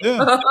will.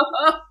 Yeah.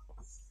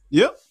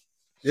 Yep.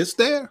 It's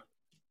there.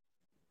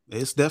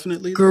 It's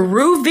definitely there.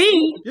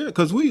 Groovy. Yeah,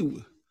 because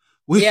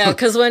Yeah,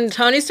 because when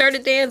Tony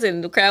started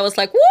dancing, the crowd was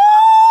like, "Woo!"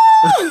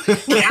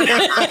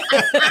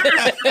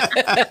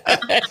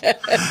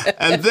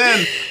 and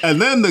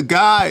then the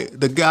guy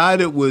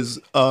that was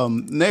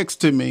next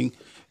to me,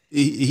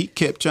 he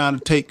kept trying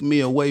to take me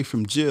away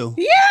from Jill.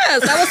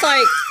 Yes, I was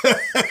like,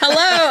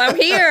 "Hello, I'm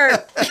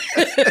here."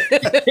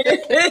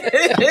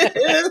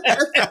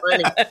 That's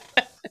funny.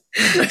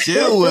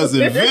 Jill was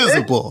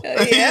invisible.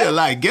 Yeah,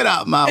 like, get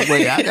out my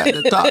way. I got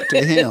to talk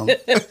to him.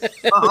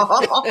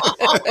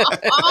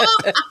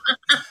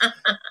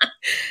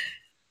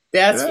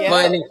 That's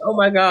funny. Oh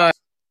my God.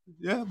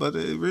 Yeah, but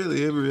it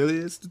really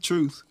is the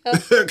truth.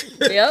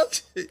 Yep.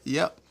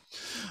 Yep.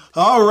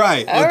 All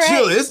right. All Well, right.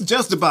 Jill, it's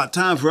just about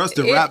time for us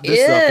to It wrap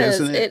this up, is.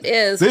 isn't it? It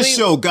is. This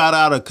show got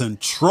out of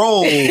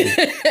control,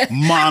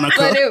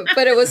 Monica.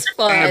 But it was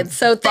fun. And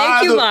So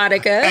thank you,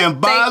 Monica. And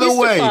by Thank the you,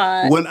 way,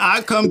 Stefan. when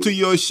I come to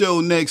your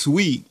show next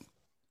week,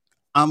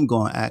 I'm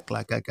going to act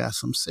like I got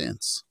some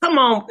sense. Come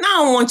on. I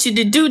don't want you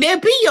to do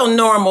that. Be your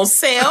normal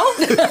self.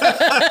 Be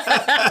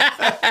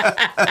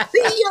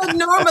your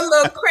normal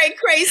little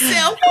cray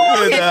self. Come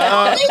on,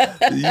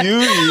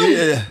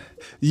 Tony.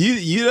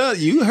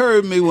 You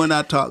heard me when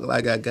I talk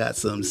like I got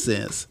some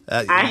sense.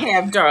 I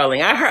have,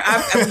 darling. I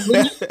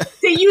heard.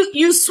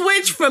 You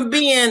switch from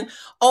being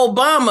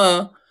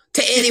Obama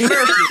to Eddie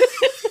Murphy.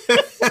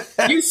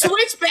 You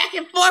switch back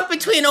and forth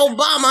between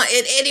Obama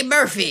and Eddie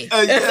Murphy.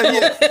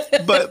 Yeah.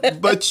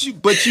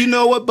 But you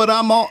know what? But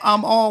I'm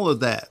all of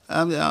that.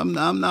 I'm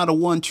not a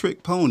one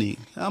trick pony.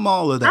 I'm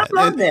all of that.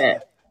 I love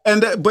that.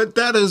 But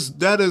that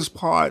is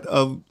part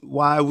of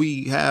why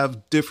we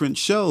have different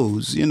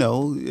shows. You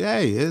know,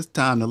 hey, it's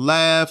time to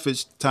laugh.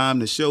 It's time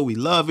to show we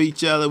love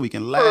each other. We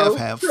can laugh,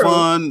 have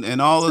fun,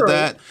 and all of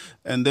that.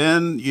 And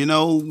then, you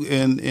know,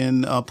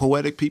 in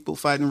Poetic People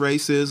Fighting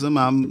Racism,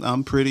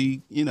 I'm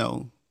pretty, you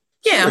know,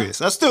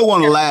 serious. I still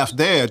want to laugh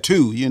there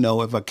too, you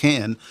know, if I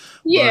can.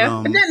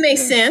 Yeah, but that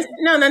makes sense.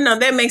 No,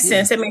 that makes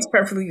sense. That makes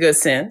perfectly good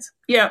sense.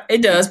 Yeah,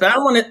 it does. But I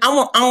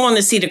want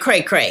to see the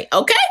cray,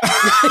 okay?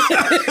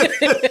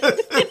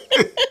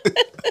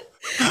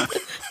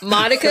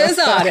 Monica is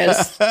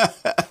honest.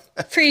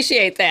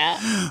 Appreciate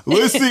that.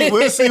 We'll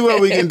see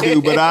what we can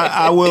do. But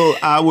I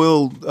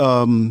will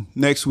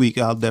next week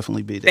I'll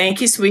definitely be there.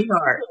 Thank you,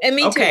 sweetheart. And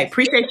me too. Okay,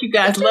 appreciate you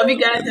guys. Love you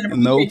guys and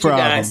appreciate No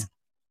problem. you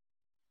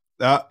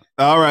guys.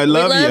 All right, We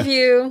love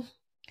you.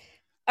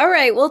 All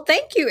right. Well,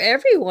 thank you,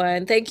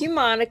 everyone. Thank you,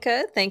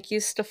 Monica. Thank you,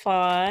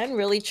 Stefan.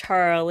 Really,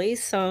 Charlie,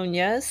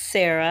 Sonia,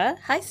 Sarah.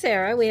 Hi,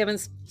 Sarah. We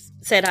haven't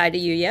said hi to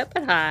you yet,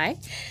 but hi.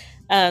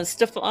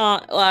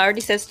 Stefan. Well, I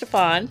already said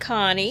Stefan.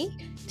 Connie,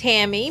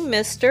 Tammy,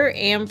 Mr.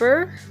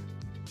 Amber,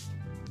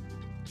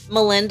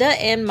 Melinda,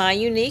 and My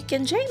Unique,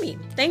 and Jamie.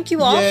 Thank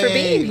you all for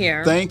being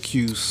here. Thank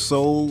you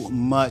so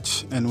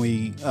much. And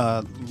we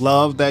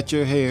love that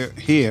you're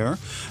here.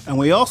 And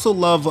we also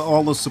love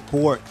all the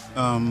support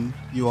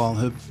you all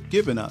have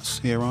given us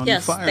here on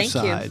the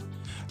Fireside.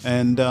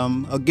 And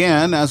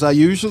again, as I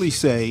usually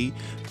say,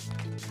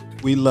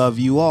 we love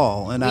you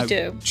all. And I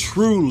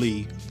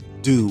truly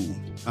do.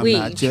 I'm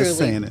not just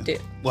saying it. Do.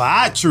 Well,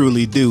 I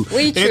truly do.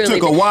 It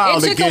took a while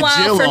to get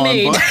Jill for on.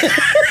 Me.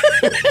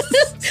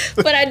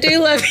 But I do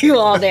love you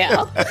all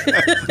now.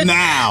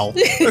 Now.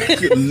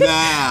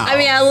 I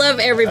mean, I love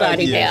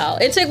everybody now.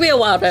 It took me a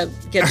while to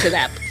get to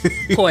that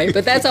point,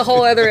 but that's a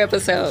whole other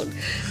episode.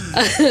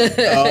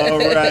 All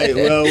right.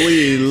 Well,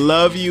 we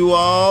love you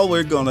all.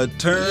 We're going to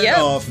turn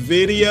off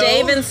video.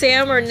 Dave and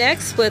Sam are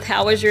next with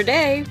How Was Your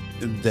Day?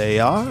 They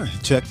are.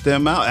 Check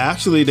them out.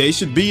 Actually, they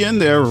should be in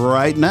there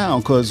right now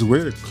because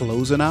we're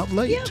closing out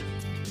late. Yep.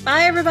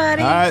 Bye,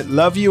 everybody. All right.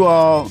 Love you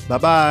all.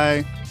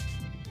 Bye-bye.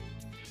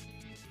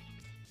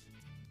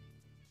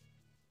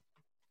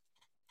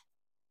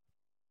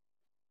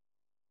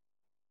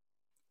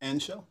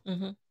 End show?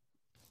 Mm-hmm.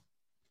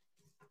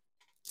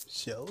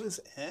 Show is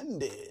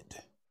ended.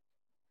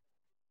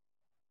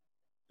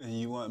 And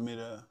you want me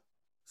to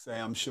say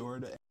I'm sure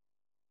to